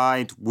United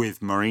side with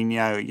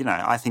Mourinho. You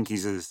know, I think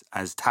he's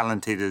as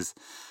talented as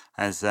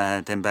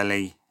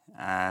Dembele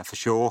for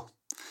sure.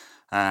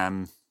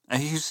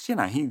 He's, you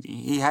know,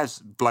 he has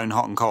blown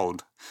hot and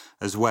cold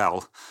as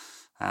well.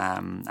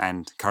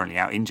 And currently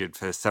out injured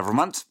for several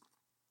months.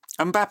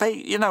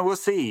 Mbappe, you know, we'll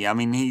see. I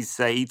mean, he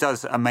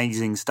does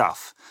amazing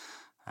stuff,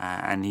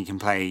 and he can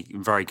play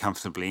very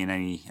comfortably in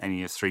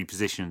any of three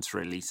positions,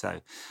 really.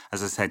 So,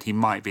 as I said, he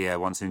might be a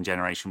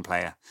once-in-a-generation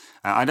player.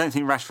 I don't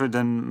think Rashford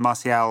and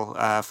Martial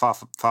are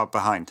far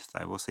behind,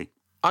 though. We'll see.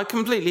 I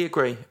completely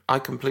agree.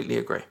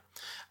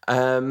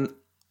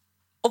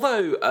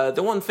 Although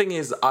the one thing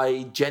is,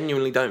 I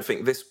genuinely don't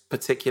think this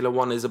particular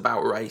one is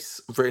about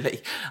race,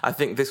 really. I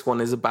think this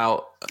one is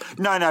about...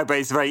 No, but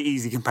it's a very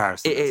easy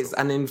comparison. It is.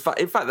 And in fact,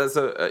 there's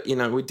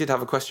we did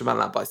have a question about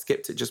that, but I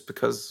skipped it just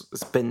because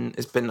it's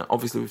been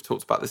obviously we've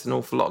talked about this an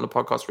awful lot on the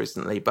podcast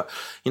recently, but,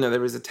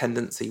 there is a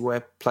tendency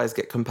where players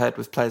get compared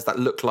with players that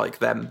look like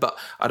them, but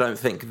I don't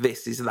think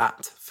this is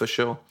that for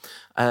sure.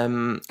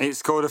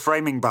 It's called a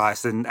framing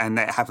bias, and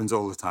it happens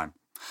all the time.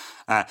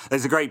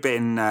 There's a great bit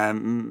in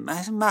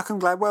Malcolm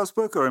Gladwell's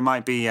book, or it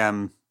might be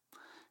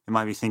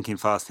Thinking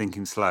Fast,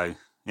 Thinking Slow.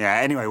 Yeah,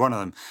 anyway, one of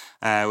them,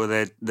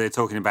 where they're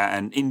talking about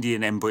an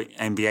Indian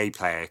NBA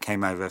player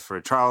came over for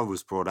a trial,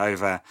 was brought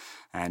over,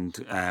 and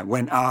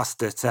when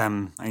asked at,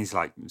 he's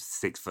like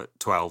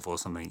 6'12" or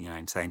something,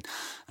 insane.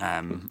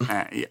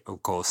 Yeah,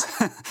 of course.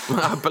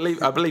 I believe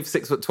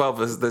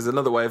 6'12". There's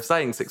another way of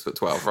saying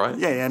 6'12", right?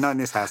 Yeah, not in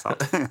this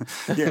household.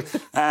 Yeah,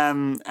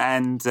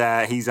 and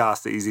he's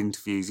asked at his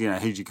interviews, who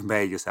do you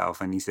compare yourself?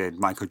 And he said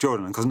Michael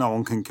Jordan, because no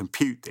one can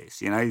compute this.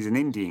 He's an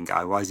Indian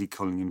guy. Why is he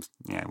calling him?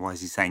 Why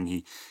is he saying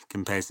he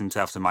compares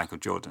himself to Michael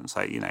Jordan?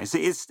 So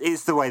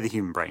it's the way the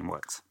human brain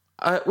works.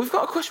 We've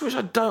got a question which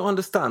I don't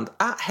understand.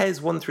 At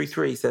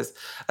Hez133 says,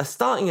 a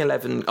starting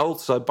 11,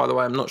 also, by the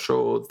way, I'm not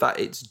sure that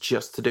it's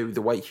just to do with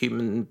the way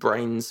human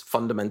brains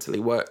fundamentally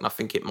work, and I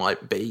think it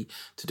might be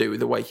to do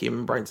with the way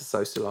human brains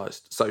are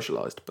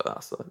socialised, but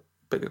that's a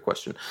bigger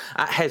question.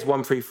 At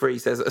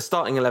Hez133 says, a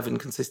starting 11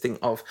 consisting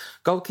of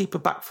goalkeeper,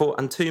 back four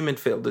and two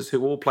midfielders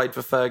who all played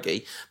for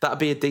Fergie, that'd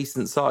be a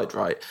decent side,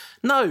 right?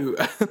 No,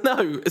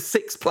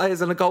 6 players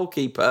and a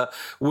goalkeeper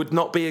would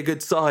not be a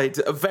good side.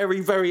 A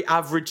very, very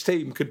average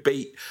team could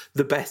beat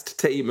the best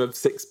team of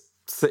 6,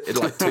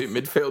 like 2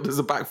 midfielders,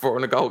 a back four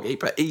and a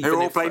goalkeeper.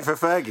 Who all played for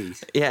Fergie?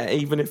 Yeah,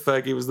 even if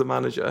Fergie was the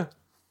manager.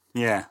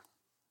 Yeah.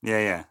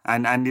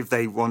 And if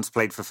they once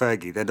played for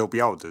Fergie, they'd all be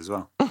old as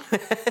well.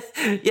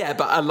 Yeah,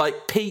 but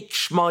like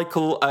Peach,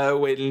 Michael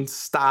Owen,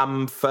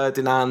 Stam,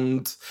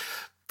 Ferdinand,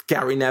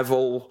 Gary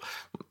Neville,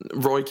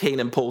 Roy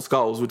Keane and Paul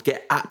Scholes would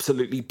get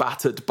absolutely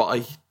battered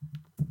by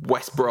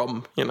West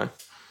Brom, Yeah.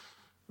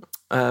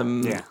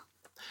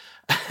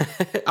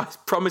 I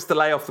promised to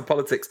lay off the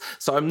politics,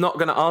 so I'm not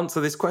going to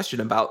answer this question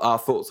about our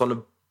thoughts on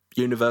a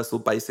universal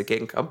basic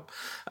income.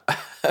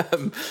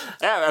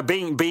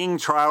 Being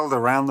trialled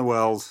around the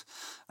world.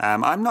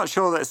 I'm not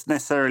sure that's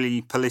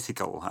necessarily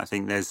political. I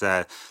think there's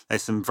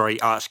some very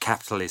arch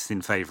capitalists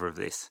in favour of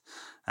this,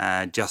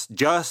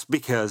 just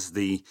because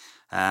the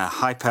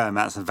hyper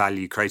amounts of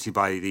value created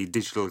by the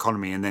digital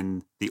economy and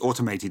then the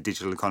automated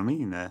digital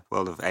economy in the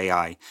world of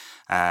AI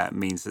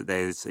means that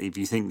if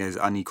you think there's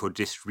unequal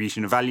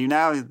distribution of value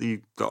now,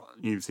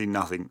 you've seen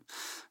nothing,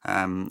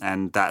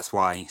 and that's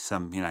why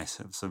some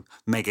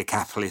mega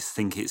capitalists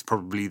think it's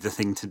probably the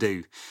thing to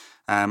do.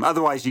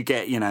 Otherwise, you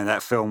get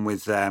that film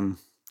with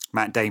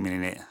Matt Damon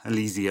in it,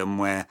 Elysium,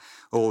 where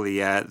all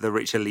the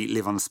rich elite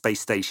live on a space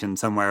station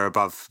somewhere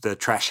above the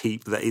trash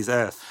heap that is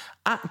Earth.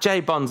 At Jay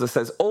Bonza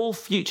says, all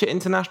future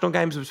international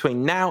games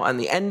between now and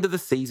the end of the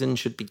season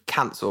should be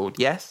cancelled.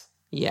 Yes?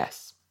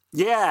 Yes.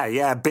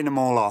 Yeah, bin them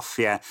all off,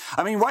 yeah.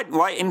 I mean,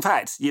 why? In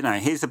fact,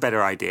 here's a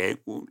better idea.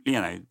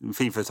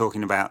 FIFA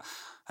talking about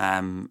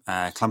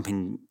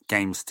clumping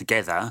games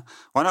together.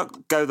 Why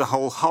not go the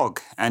whole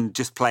hog and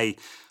just play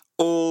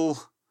all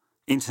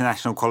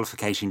international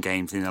qualification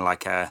games in a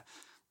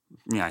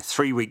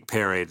 3-week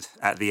period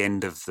at the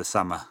end of the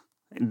summer,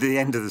 the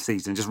end of the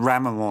season? Just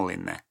ram them all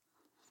in there.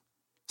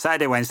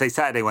 Saturday,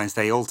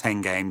 Wednesday, all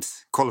 10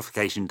 games,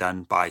 qualification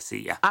done, bye, see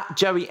ya. At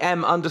Joey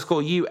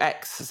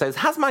M_UX says,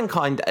 has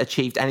mankind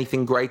achieved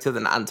anything greater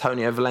than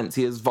Antonio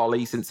Valencia's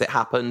volley since it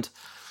happened?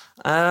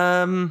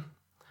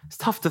 It's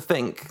tough to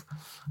think.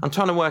 I'm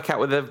trying to work out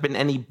whether there have been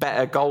any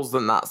better goals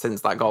than that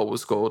since that goal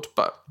was scored,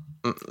 but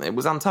it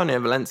was Antonio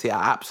Valencia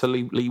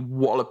absolutely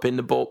walloping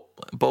the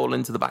ball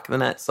into the back of the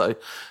net, so...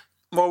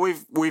 Well,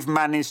 we've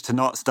managed to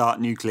not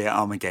start nuclear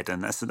Armageddon.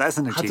 That's an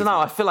achievement. I don't know.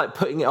 I feel like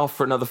putting it off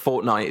for another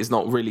fortnight is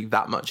not really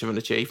that much of an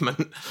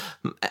achievement.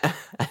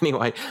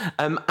 Anyway,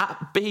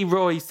 at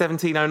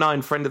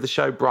BRoy1709, friend of the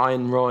show,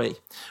 Brian Roy,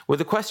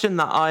 with a question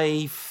that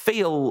I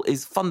feel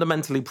is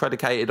fundamentally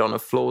predicated on a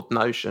flawed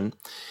notion.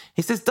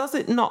 He says, does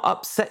it not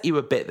upset you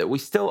a bit that we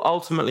still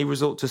ultimately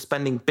resort to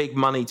spending big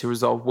money to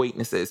resolve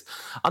weaknesses?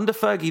 Under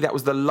Fergie, that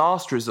was the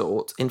last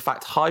resort. In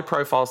fact,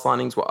 high-profile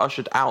signings were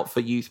ushered out for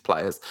youth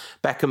players.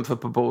 Beckham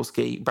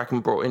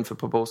brought in for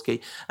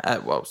Poborski,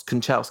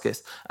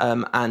 Kanchelskis,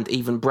 and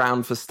even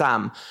Brown for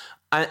Stam.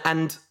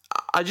 And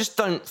I just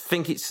don't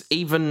think it's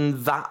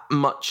even that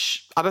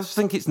much. I just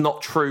think it's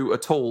not true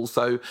at all.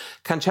 So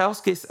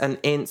Kanchelskis and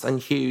Ince and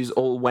Hughes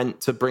all went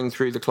to bring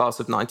through the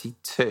class of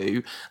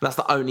 92. That's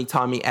the only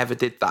time he ever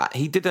did that.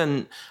 He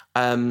didn't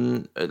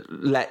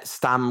let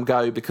Stam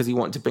go because he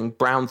wanted to bring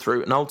Brown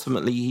through. And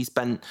ultimately he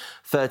spent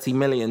 30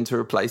 million to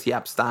replace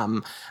Jaap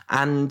Stam.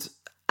 And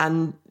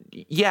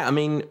yeah, I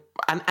mean,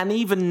 and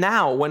even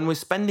now, when we're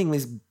spending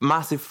these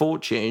massive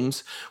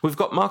fortunes, we've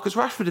got Marcus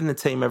Rashford in the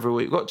team every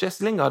week. We've got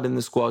Jesse Lingard in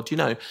the squad.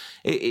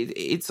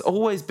 It's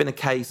always been a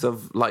case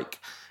of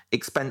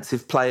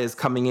expensive players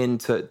coming in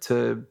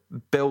to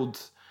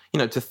build,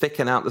 to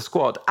thicken out the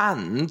squad.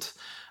 And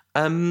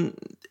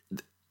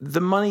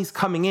the money's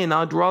coming in.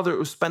 I'd rather it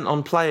was spent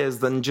on players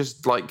than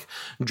just like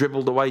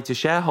dribbled away to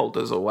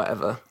shareholders or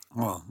whatever.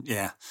 Well,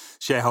 yeah,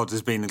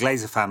 shareholders being the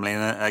Glazer family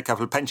and a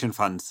couple of pension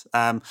funds.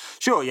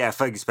 Sure, yeah,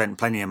 Fergie spent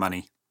plenty of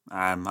money.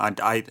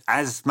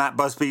 As Matt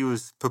Busby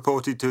was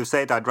purported to have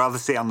said, I'd rather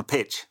sit on the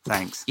pitch.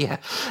 Thanks. Yeah,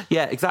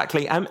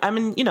 exactly. I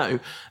mean,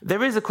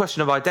 there is a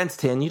question of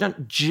identity, and you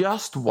don't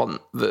just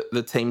want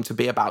the team to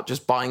be about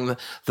just buying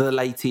the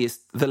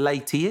latest,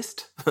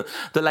 flashiest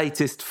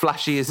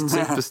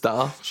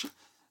superstar.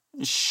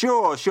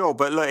 Sure.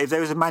 But look, if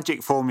there was a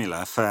magic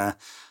formula for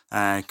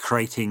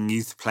creating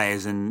youth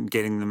players and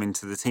getting them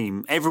into the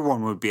team,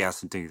 everyone would be able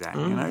to do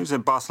that. So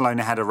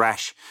Barcelona had a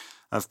rash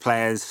of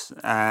players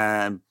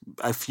a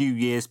few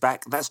years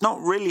back. That's not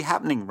really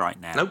happening right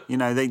now. Nope.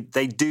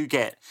 They do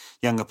get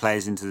younger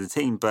players into the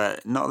team,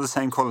 but not of the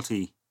same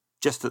quality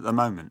just at the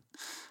moment.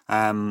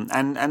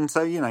 And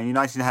so,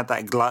 United had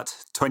that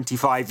glut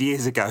 25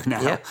 years ago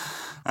now. Yeah.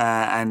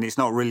 And it's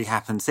not really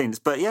happened since.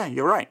 But yeah,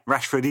 you're right.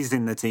 Rashford is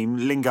in the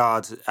team.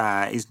 Lingard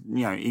is,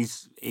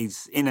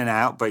 he's in and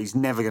out, but he's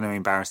never going to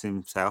embarrass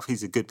himself.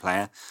 He's a good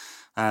player.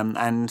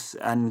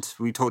 And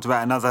we talked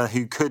about another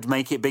who could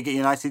make it big at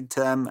United,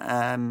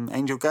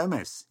 Angel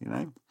Gomez.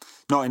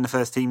 Not in the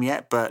first team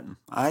yet, but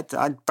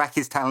I'd back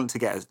his talent to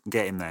get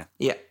him there.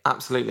 Yeah,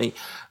 absolutely.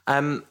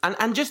 And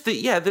just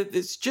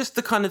it's just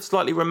the kind of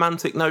slightly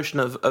romantic notion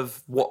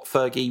of what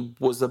Fergie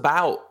was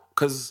about,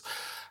 because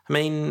I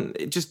mean,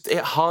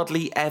 it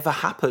hardly ever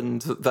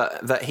happened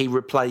that he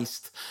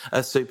replaced a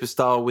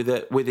superstar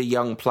with a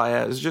young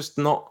player. It's just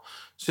not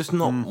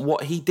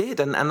what he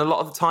did. And a lot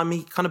of the time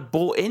he kind of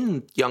bought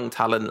in young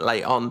talent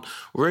late on.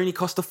 Rooney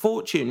cost a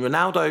fortune.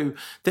 Ronaldo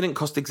didn't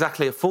cost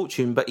exactly a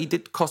fortune, but he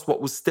did cost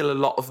what was still a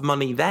lot of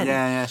money then.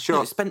 Yeah,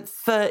 sure. Spent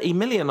 30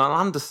 million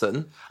on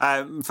Anderson.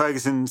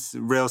 Ferguson's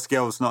real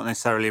skill was not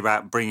necessarily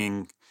about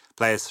bringing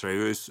players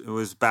through. It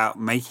was about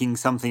making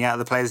something out of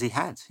the players he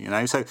had,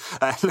 So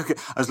I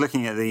was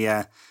looking at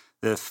the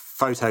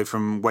photo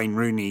from Wayne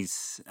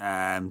Rooney's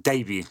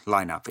debut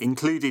lineup.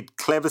 Included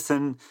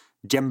Cleberson,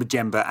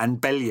 Djemba and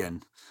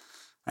Bellion,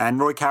 and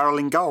Roy Carroll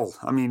in goal.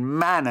 I mean,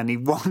 man, and he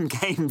won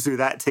games with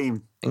that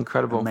team.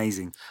 Incredible.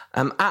 Amazing.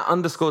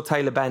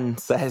 @_Taylor Ben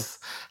says,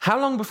 how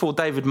long before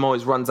David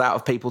Moyes runs out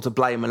of people to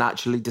blame and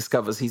actually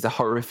discovers he's a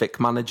horrific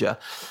manager?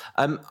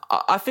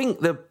 I think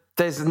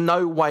there's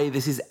no way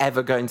this is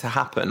ever going to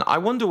happen. I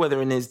wonder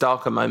whether in his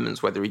darker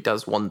moments, whether he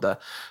does wonder.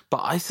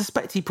 But I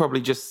suspect he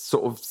probably just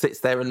sort of sits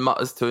there and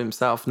mutters to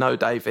himself, no,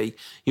 Davey,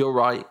 you're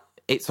right.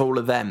 It's all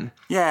of them.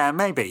 Yeah,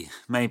 maybe.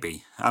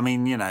 I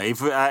mean,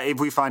 if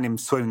we find him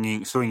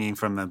swinging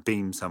from a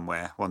beam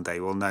somewhere one day,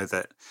 we'll know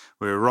that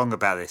we were wrong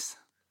about this.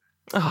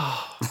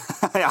 Oh.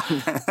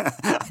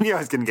 I knew I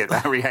was going to get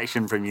that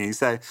reaction from you.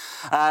 So,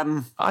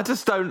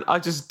 it's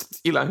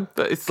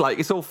like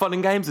it's all fun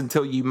and games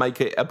until you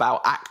make it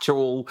about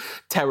actual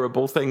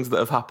terrible things that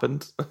have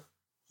happened.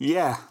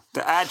 Yeah,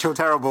 the actual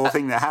terrible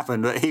thing that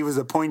happened, that he was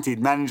appointed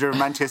manager of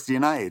Manchester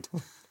United.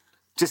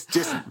 Just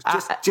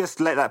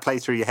let that play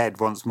through your head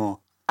once more.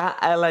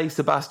 @LA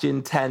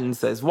Sebastian 10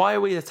 says, why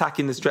are we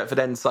attacking the Stretford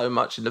End so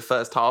much in the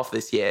first half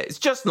this year? It's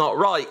just not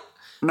right.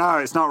 No,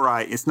 it's not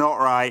right. It's not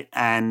right.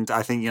 And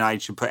I think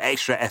United should put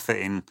extra effort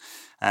in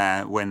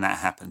when that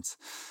happens.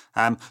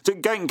 So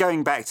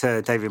going back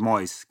to David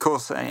Moyes, of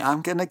course,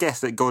 I'm going to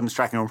guess that Gordon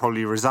Strachan will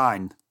probably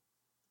resign.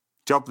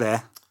 Job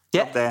there.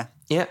 Yep.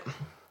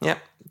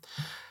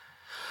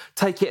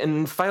 Take it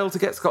and fail to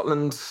get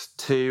Scotland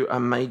to a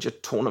major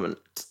tournament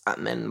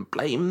and then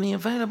blame the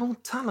available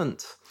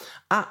talent.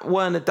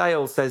 @Werner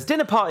Dale says,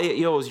 dinner party at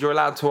yours, you're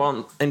allowed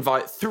to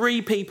invite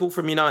 3 people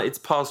from United's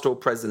past or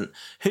present.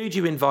 Who do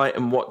you invite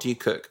and what do you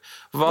cook?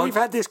 We've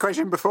had this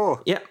question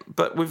before. Yeah,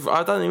 but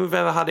I don't think we've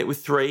ever had it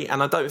with 3,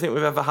 and I don't think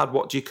we've ever had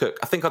what do you cook.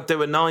 I think I'd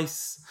do a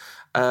nice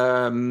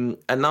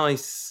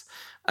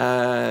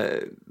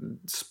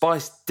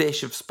spiced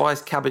dish of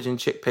spiced cabbage and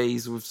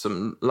chickpeas with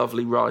some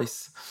lovely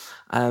rice.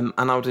 And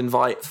I would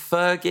invite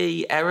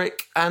Fergie,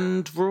 Eric,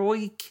 and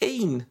Roy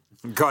Keane.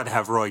 Got to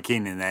have Roy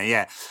Keane in there,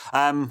 yeah.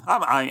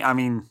 I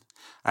mean,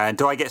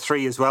 do I get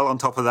 3 as well on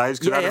top of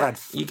those? Yeah,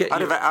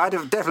 I'd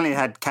have definitely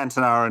had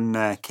Cantona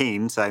and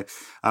Keane, so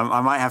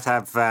I might have to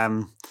have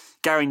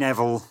Gary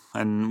Neville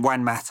and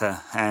Juan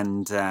Mata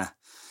and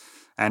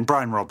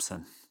Brian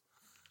Robson.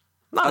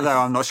 Nice. Although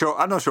I'm not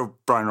sure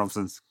Brian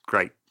Robson's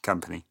great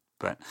company,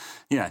 but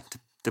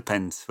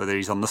depends whether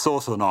he's on the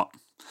sauce or not.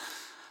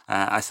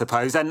 I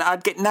suppose. And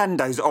I'd get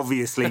Nando's,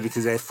 obviously,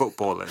 because they're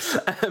footballers.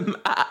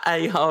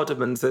 A.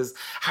 Hardiman says,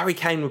 Harry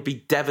Kane would be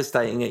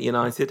devastating at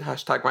United.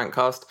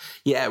 #Rantcast.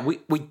 Yeah, we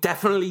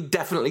definitely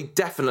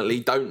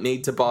don't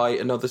need to buy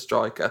another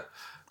striker.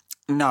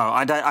 No,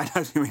 I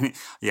don't think we need...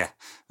 Yeah,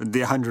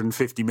 the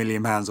 £150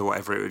 million or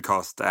whatever it would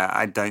cost,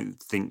 I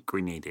don't think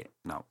we need it,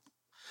 no.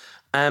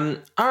 All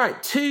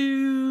right,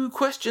 3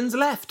 questions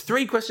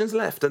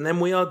left, and then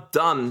we are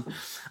done.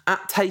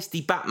 At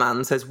Tasty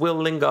Batman says, will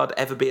Lingard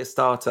ever be a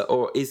starter,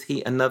 or is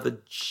he another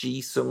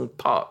Ji-sung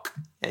Park?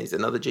 Yeah, he's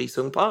another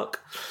Ji-sung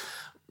Park.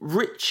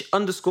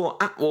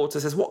 Rich_Atwater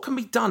says, what can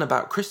be done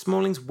about Chris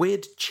Smalling's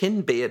weird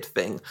chin beard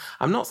thing?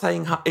 I'm not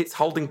saying it's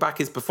holding back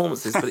his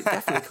performances, but it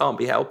definitely can't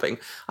be helping.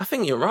 I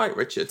think you're right,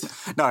 Richard.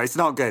 No, it's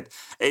not good.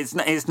 It's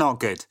not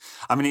good.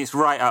 I mean, it's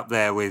right up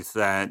there with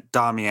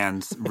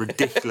Darmian's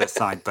ridiculous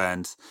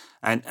sideburns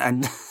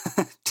and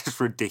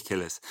just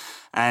ridiculous.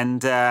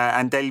 And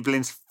Daley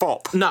Blind's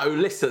fop. No,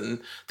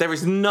 listen,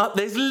 there's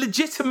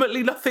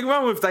legitimately nothing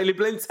wrong with Daley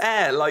Blind's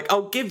hair. Like,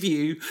 I'll give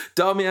you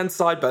Darmian's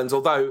sideburns,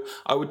 although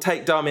I would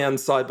take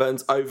Darmian's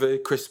sideburns over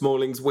Chris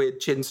Smalling's weird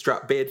chin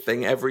strap beard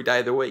thing every day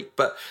of the week.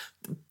 But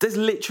there's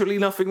literally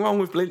nothing wrong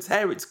with Blind's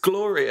hair. It's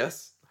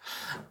glorious.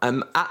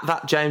 At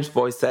that James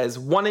Boy says,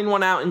 1 in,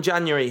 1 out in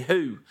January.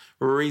 Who?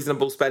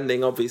 Reasonable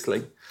spending,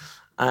 obviously.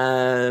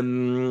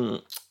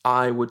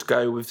 I would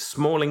go with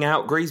Smalling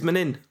out, Griezmann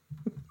in.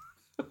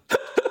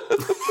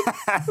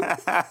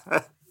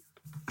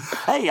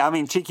 Hey, I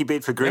mean, cheeky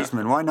bid for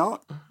Griezmann. Yeah.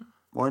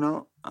 Why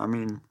not? I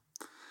mean,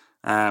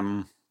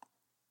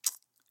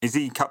 is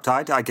he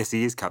cup-tied? I guess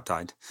he is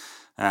cup-tied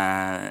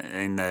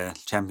in the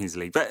Champions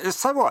League. But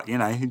so what?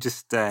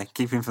 Just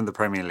keep him from the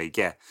Premier League.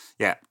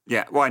 Yeah.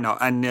 Why not?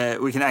 And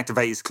we can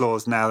activate his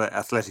clause now that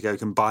Atletico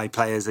can buy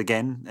players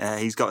again.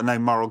 He's got no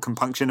moral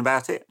compunction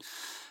about it.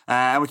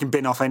 And we can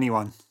bin off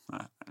anyone.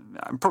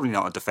 I'm probably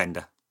not a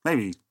defender.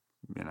 Maybe,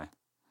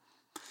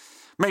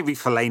 Maybe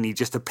Fellaini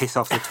just to piss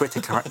off the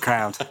Twitter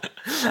crowd.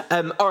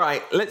 All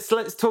right, let's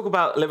talk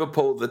about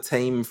Liverpool, the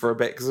team, for a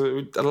bit, because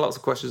we've had lots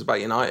of questions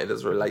about United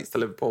as it relates to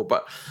Liverpool.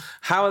 But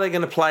how are they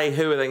going to play?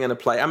 Who are they going to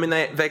play? I mean,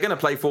 they're going to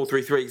play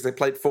 4-3-3 because they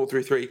played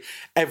 4-3-3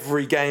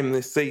 every game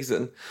this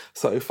season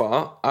so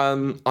far.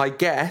 I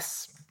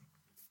guess.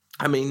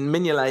 I mean,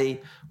 Mignolet,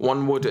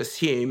 one would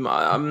assume.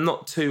 I'm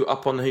not too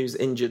up on who's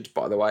injured,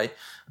 by the way.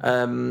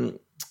 But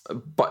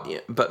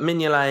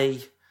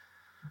Mignolet,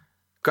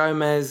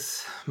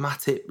 Gomez,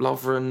 Matip,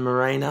 Lovren,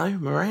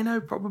 Moreno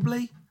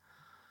probably.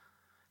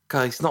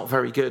 Okay, he's not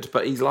very good,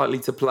 but he's likely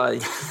to play.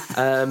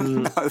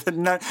 None of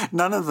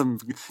them.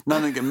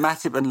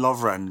 Matip and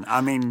Lovren.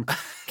 I mean,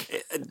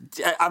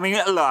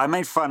 look, I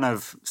made fun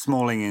of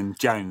Smalling and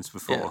Jones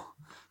before,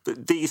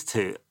 but these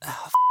two,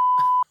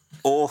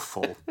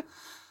 awful.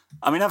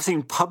 I mean, I've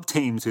seen pub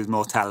teams with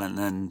more talent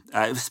than,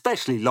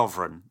 especially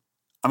Lovren.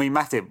 I mean,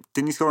 Matip,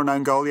 didn't he score an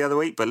own goal the other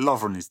week? But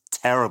Lovren is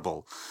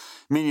terrible.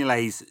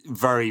 Mignolet's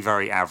very,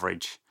 very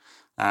average.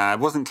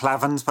 Wasn't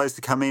Clavan supposed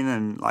to come in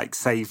and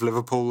save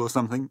Liverpool or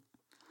something?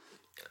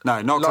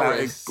 No, not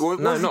Loris.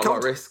 Not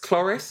Loris.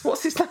 Cloris?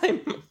 What's his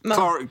name?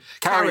 No.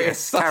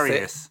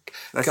 Karius.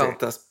 God,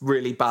 that's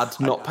really bad.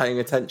 Not paying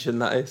attention.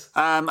 That is.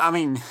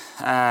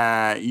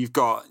 You've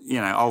got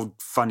old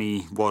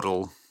funny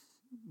Waddle,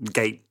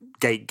 Gate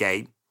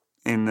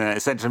in the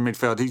central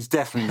midfield. He's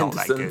definitely not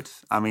that good.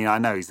 I mean, I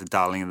know he's the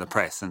darling of the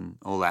press and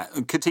all that.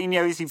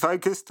 Coutinho, is he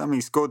focused? I mean,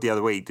 he scored the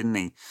other week, didn't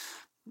he?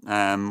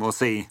 We'll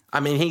see. I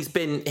mean, he's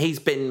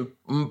been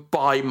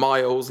by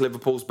miles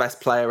Liverpool's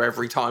best player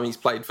every time he's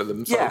played for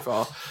them so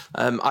far.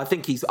 I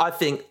think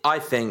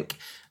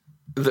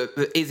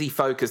that is he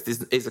focused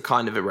is a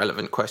kind of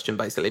irrelevant question,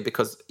 basically,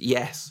 because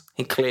yes,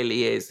 he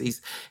clearly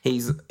is.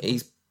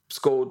 He's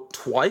scored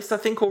twice, I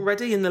think,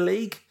 already in the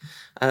league.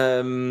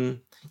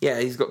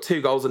 He's got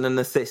 2 goals and an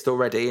assist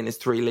already in his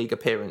 3 league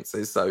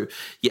appearances. So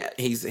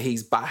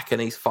he's back and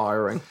he's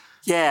firing.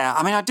 Yeah,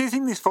 I mean, I do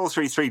think this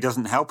 4-3-3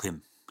 doesn't help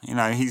him.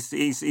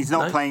 He's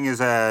not playing as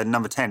a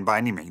number 10 by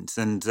any means,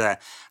 and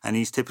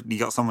he's typically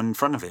got someone in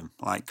front of him,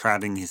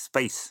 crowding his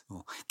space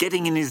or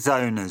getting in his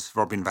zone, as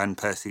Robin van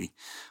Persie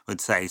would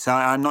say. So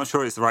I'm not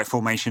sure it's the right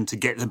formation to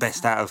get the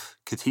best out of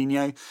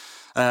Coutinho.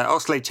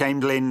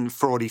 Oxlade-Chamberlain,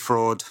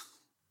 fraud,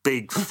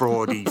 big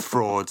fraudy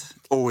fraud,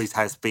 always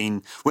has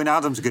been.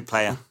 Wijnaldum's a good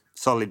player,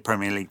 solid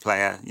Premier League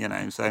player,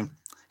 so.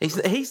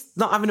 He's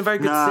not having a very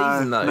good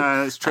season, though.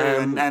 No, that's true.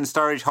 And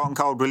Sturridge, hot and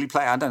cold, will he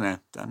play? I don't know.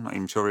 I'm not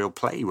even sure he'll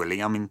play, will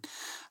he? I mean,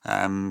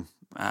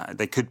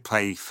 they could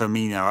play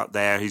Firmino up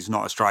there, who's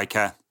not a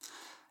striker.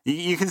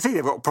 You can see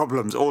they've got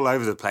problems all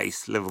over the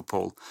place,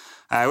 Liverpool,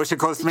 which of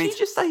course Did you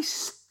just say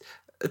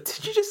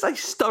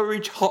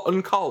Sturridge, hot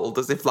and cold,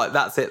 as if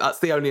that's it? That's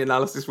the only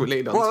analysis we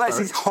need on. Well, that's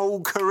his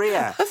whole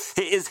career.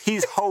 It is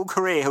his whole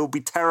career. He'll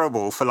be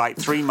terrible for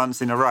 3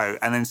 months in a row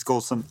and then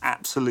score some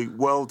absolute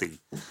worldie.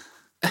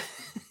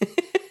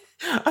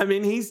 I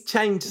mean, he's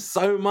changed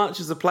so much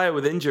as a player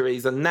with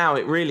injuries, and now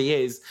it really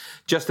is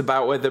just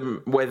about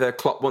whether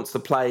Klopp wants to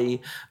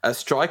play a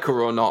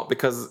striker or not,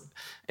 because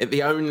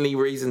the only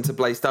reason to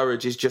play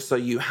Sturridge is just so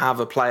you have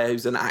a player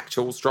who's an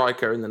actual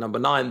striker in the number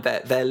 9.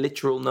 Their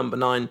literal number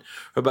 9,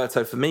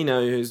 Roberto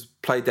Firmino, who's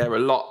played there a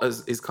lot,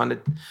 is kind of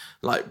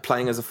like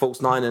playing as a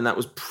false 9, and that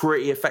was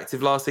pretty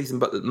effective last season,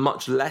 but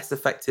much less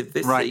effective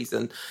this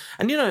season.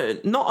 And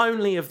not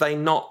only have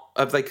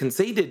they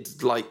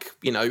conceded like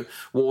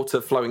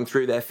water flowing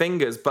through their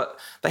fingers, but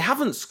they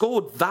haven't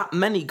scored that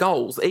many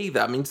goals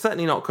either. I mean,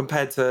 certainly not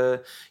compared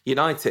to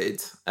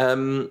United.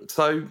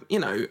 So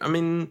I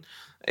mean,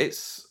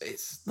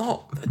 it's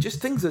not just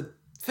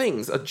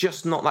things are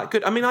just not that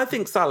good. I mean, I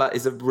think Salah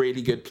is a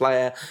really good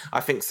player.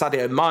 I think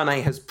Sadio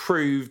Mane has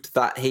proved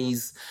that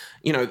he's,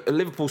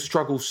 Liverpool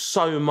struggles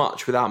so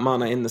much without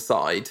Mane in the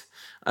side.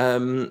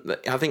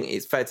 I think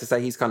it's fair to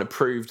say he's kind of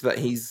proved that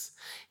he's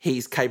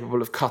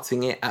capable of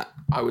cutting it at,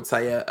 I would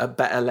say, a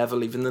better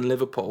level even than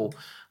Liverpool.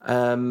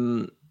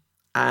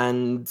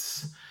 And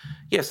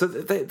yeah, so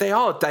they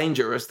are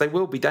dangerous. They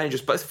will be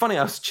dangerous. But it's funny,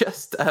 I was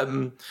just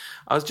on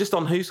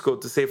Who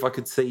Scored to see if I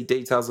could see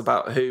details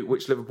about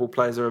which Liverpool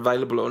players are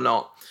available or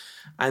not.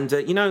 And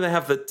they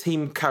have the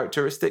team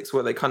characteristics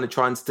where they kind of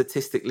try and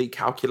statistically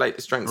calculate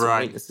the strengths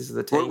and weaknesses of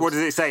the team. What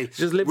does it say?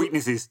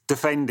 Weaknesses: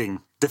 defending,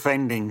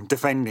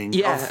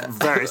 yeah, of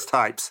various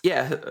types.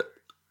 Yeah.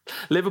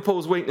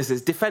 Liverpool's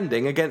weaknesses: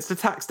 defending against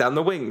attacks down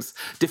the wings,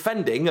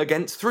 defending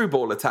against through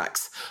ball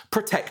attacks,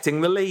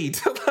 protecting the lead.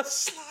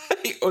 That's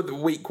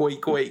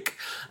weak.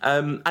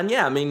 And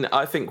yeah, I mean,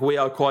 I think we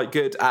are quite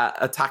good at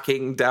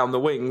attacking down the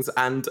wings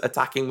and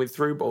attacking with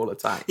through ball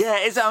attacks. Yeah,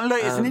 it's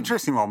an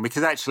interesting one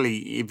because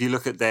actually, if you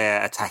look at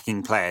their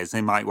attacking players,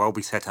 they might well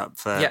be set up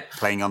for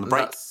playing on the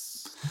break.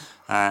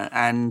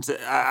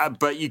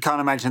 But you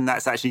can't imagine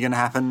that's actually going to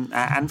happen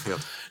at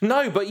Anfield.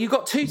 No, but you've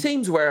got two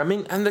teams where,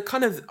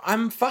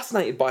 I'm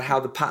fascinated by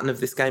how the pattern of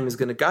this game is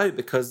going to go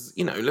because,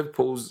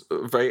 Liverpool's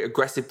very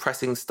aggressive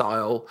pressing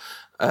style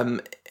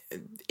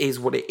is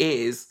what it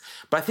is.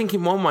 But I think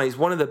in one way,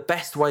 one of the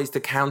best ways to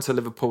counter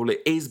Liverpool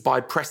is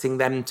by pressing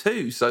them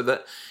too, so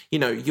that,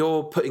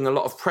 you're putting a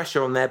lot of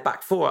pressure on their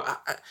back four.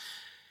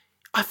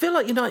 I feel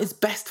like United's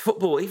best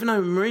football, even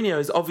though Mourinho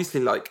is obviously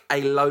like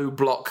a low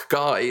block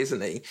guy,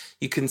 isn't he?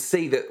 You can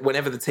see that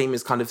whenever the team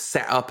is kind of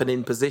set up and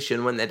in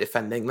position when they're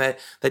defending, they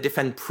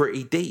defend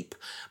pretty deep.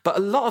 But a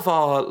lot of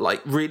our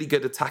like really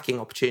good attacking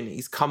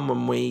opportunities come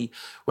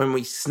when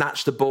we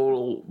snatch the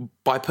ball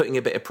by putting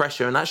a bit of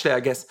pressure. And actually, I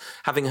guess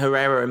having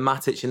Herrera and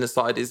Matic in the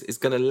side is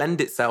going to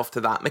lend itself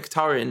to that.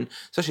 Mkhitaryan,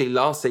 especially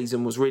last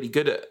season, was really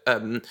good at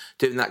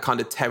doing that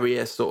kind of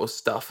terrier sort of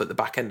stuff at the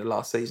back end of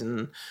last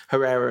season.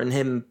 Herrera and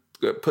him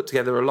put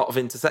together a lot of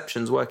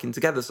interceptions working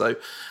together. So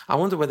I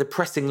wonder whether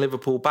pressing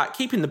Liverpool back,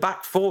 keeping the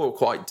back four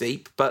quite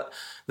deep, but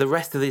the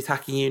rest of the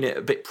attacking unit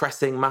a bit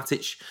pressing,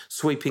 Matic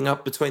sweeping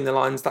up between the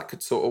lines, that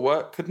could sort of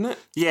work, couldn't it?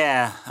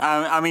 Yeah.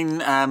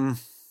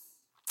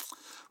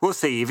 We'll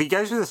see. If he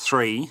goes with a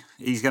 3,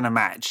 he's going to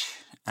match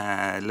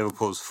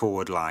Liverpool's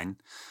forward line.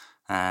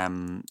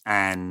 And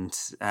then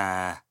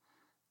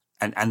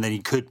he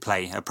could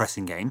play a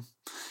pressing game.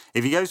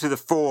 If he goes with a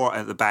 4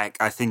 at the back,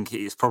 I think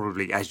it's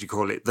probably, as you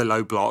call it, the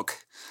low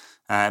block,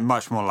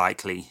 much more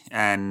likely,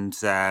 and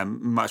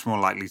much more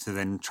likely to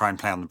then try and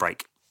play on the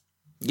break.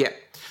 Yeah,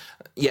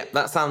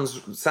 that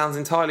sounds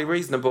entirely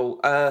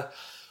reasonable.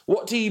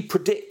 What do you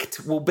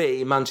predict will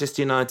be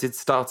Manchester United's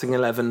starting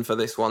 11 for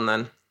this one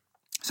then?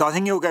 So I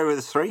think he'll go with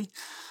a 3.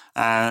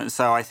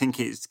 So I think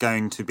it's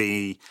going to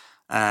be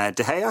De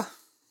Gea,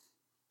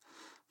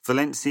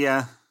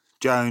 Valencia,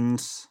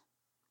 Jones,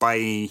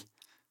 Bailly,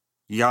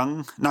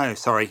 Young. No,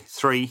 sorry,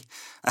 3.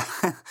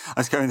 I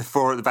was going with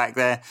 4 at the back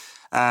there.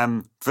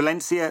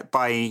 Valencia,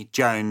 Bailly,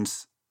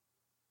 Jones,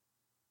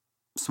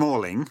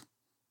 Smalling,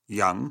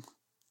 Young.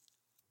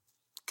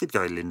 Could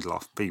go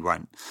Lindelof, but he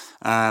won't.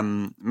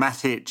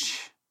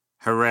 Matic,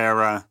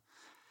 Herrera,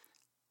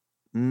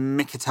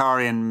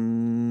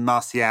 Mkhitaryan,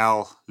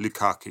 Martial,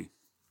 Lukaku.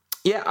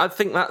 Yeah, I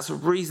think that's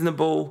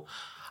reasonable.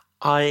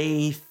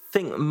 I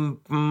think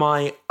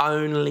my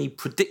only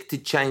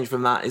predicted change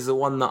from that is the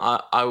one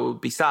that I would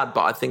be sad,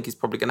 but I think is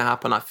probably going to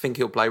happen. I think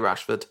he'll play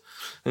Rashford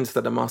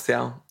instead of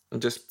Martial,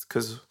 just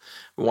because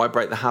why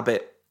break the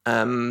habit?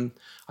 I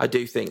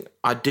do think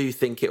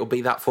it'll be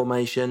that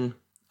formation.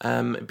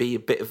 It'd be a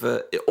bit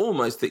of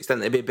almost to the extent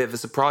that it'd be a bit of a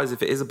surprise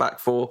if it is a back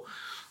 4.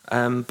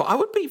 But I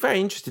would be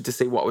very interested to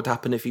see what would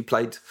happen if he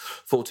played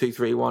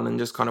 4-2-3-1 and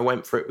just kind of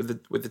went for it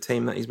with the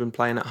team that he's been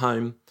playing at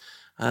home,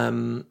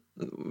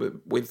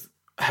 with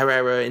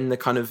Herrera in the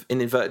kind of, in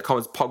inverted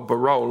commas, Pogba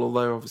role,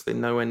 although obviously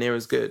nowhere near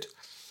as good.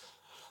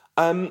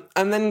 And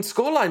then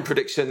scoreline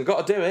prediction,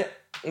 got to do it.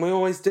 We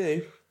always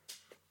do.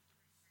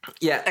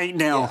 Yeah,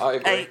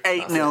 8-0. Yeah,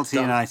 8-0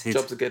 to United.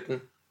 Job's a good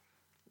one.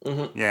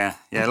 Mm-hmm. Yeah,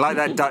 like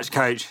that Dutch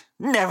coach.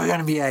 Never going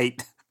to be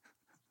 8.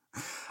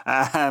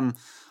 We're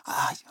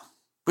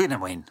going to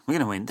win.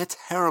 They're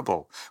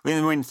terrible. We're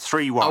going to win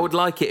 3-1. I would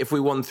like it if we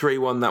won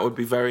 3-1. That would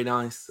be very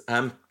nice.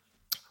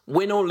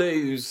 Win or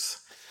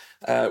lose,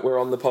 we're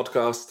on the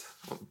podcast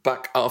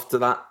back after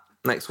that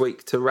next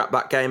week to wrap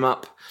that game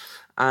up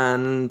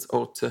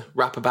or to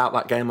rap about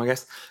that game, I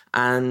guess.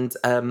 And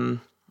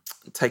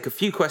take a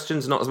few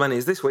questions, not as many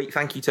as this week.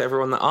 Thank you to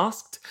everyone that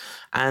asked.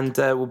 And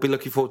we'll be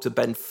looking forward to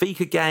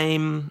Benfica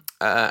game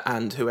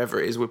and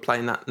whoever it is we're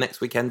playing that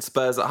next weekend.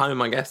 Spurs at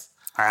home, I guess.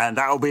 And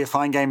that'll be a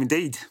fine game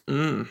indeed.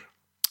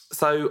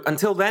 So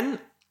until then,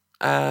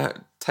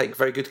 take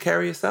very good care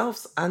of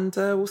yourselves and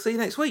we'll see you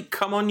next week.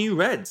 Come on, you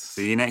Reds.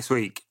 See you next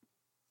week.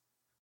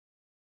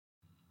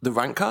 The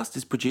Rantcast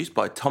is produced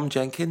by Tom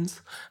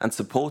Jenkins and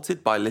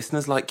supported by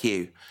listeners like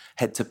you.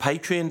 Head to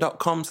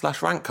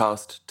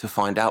patreon.com/Rantcast to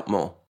find out more.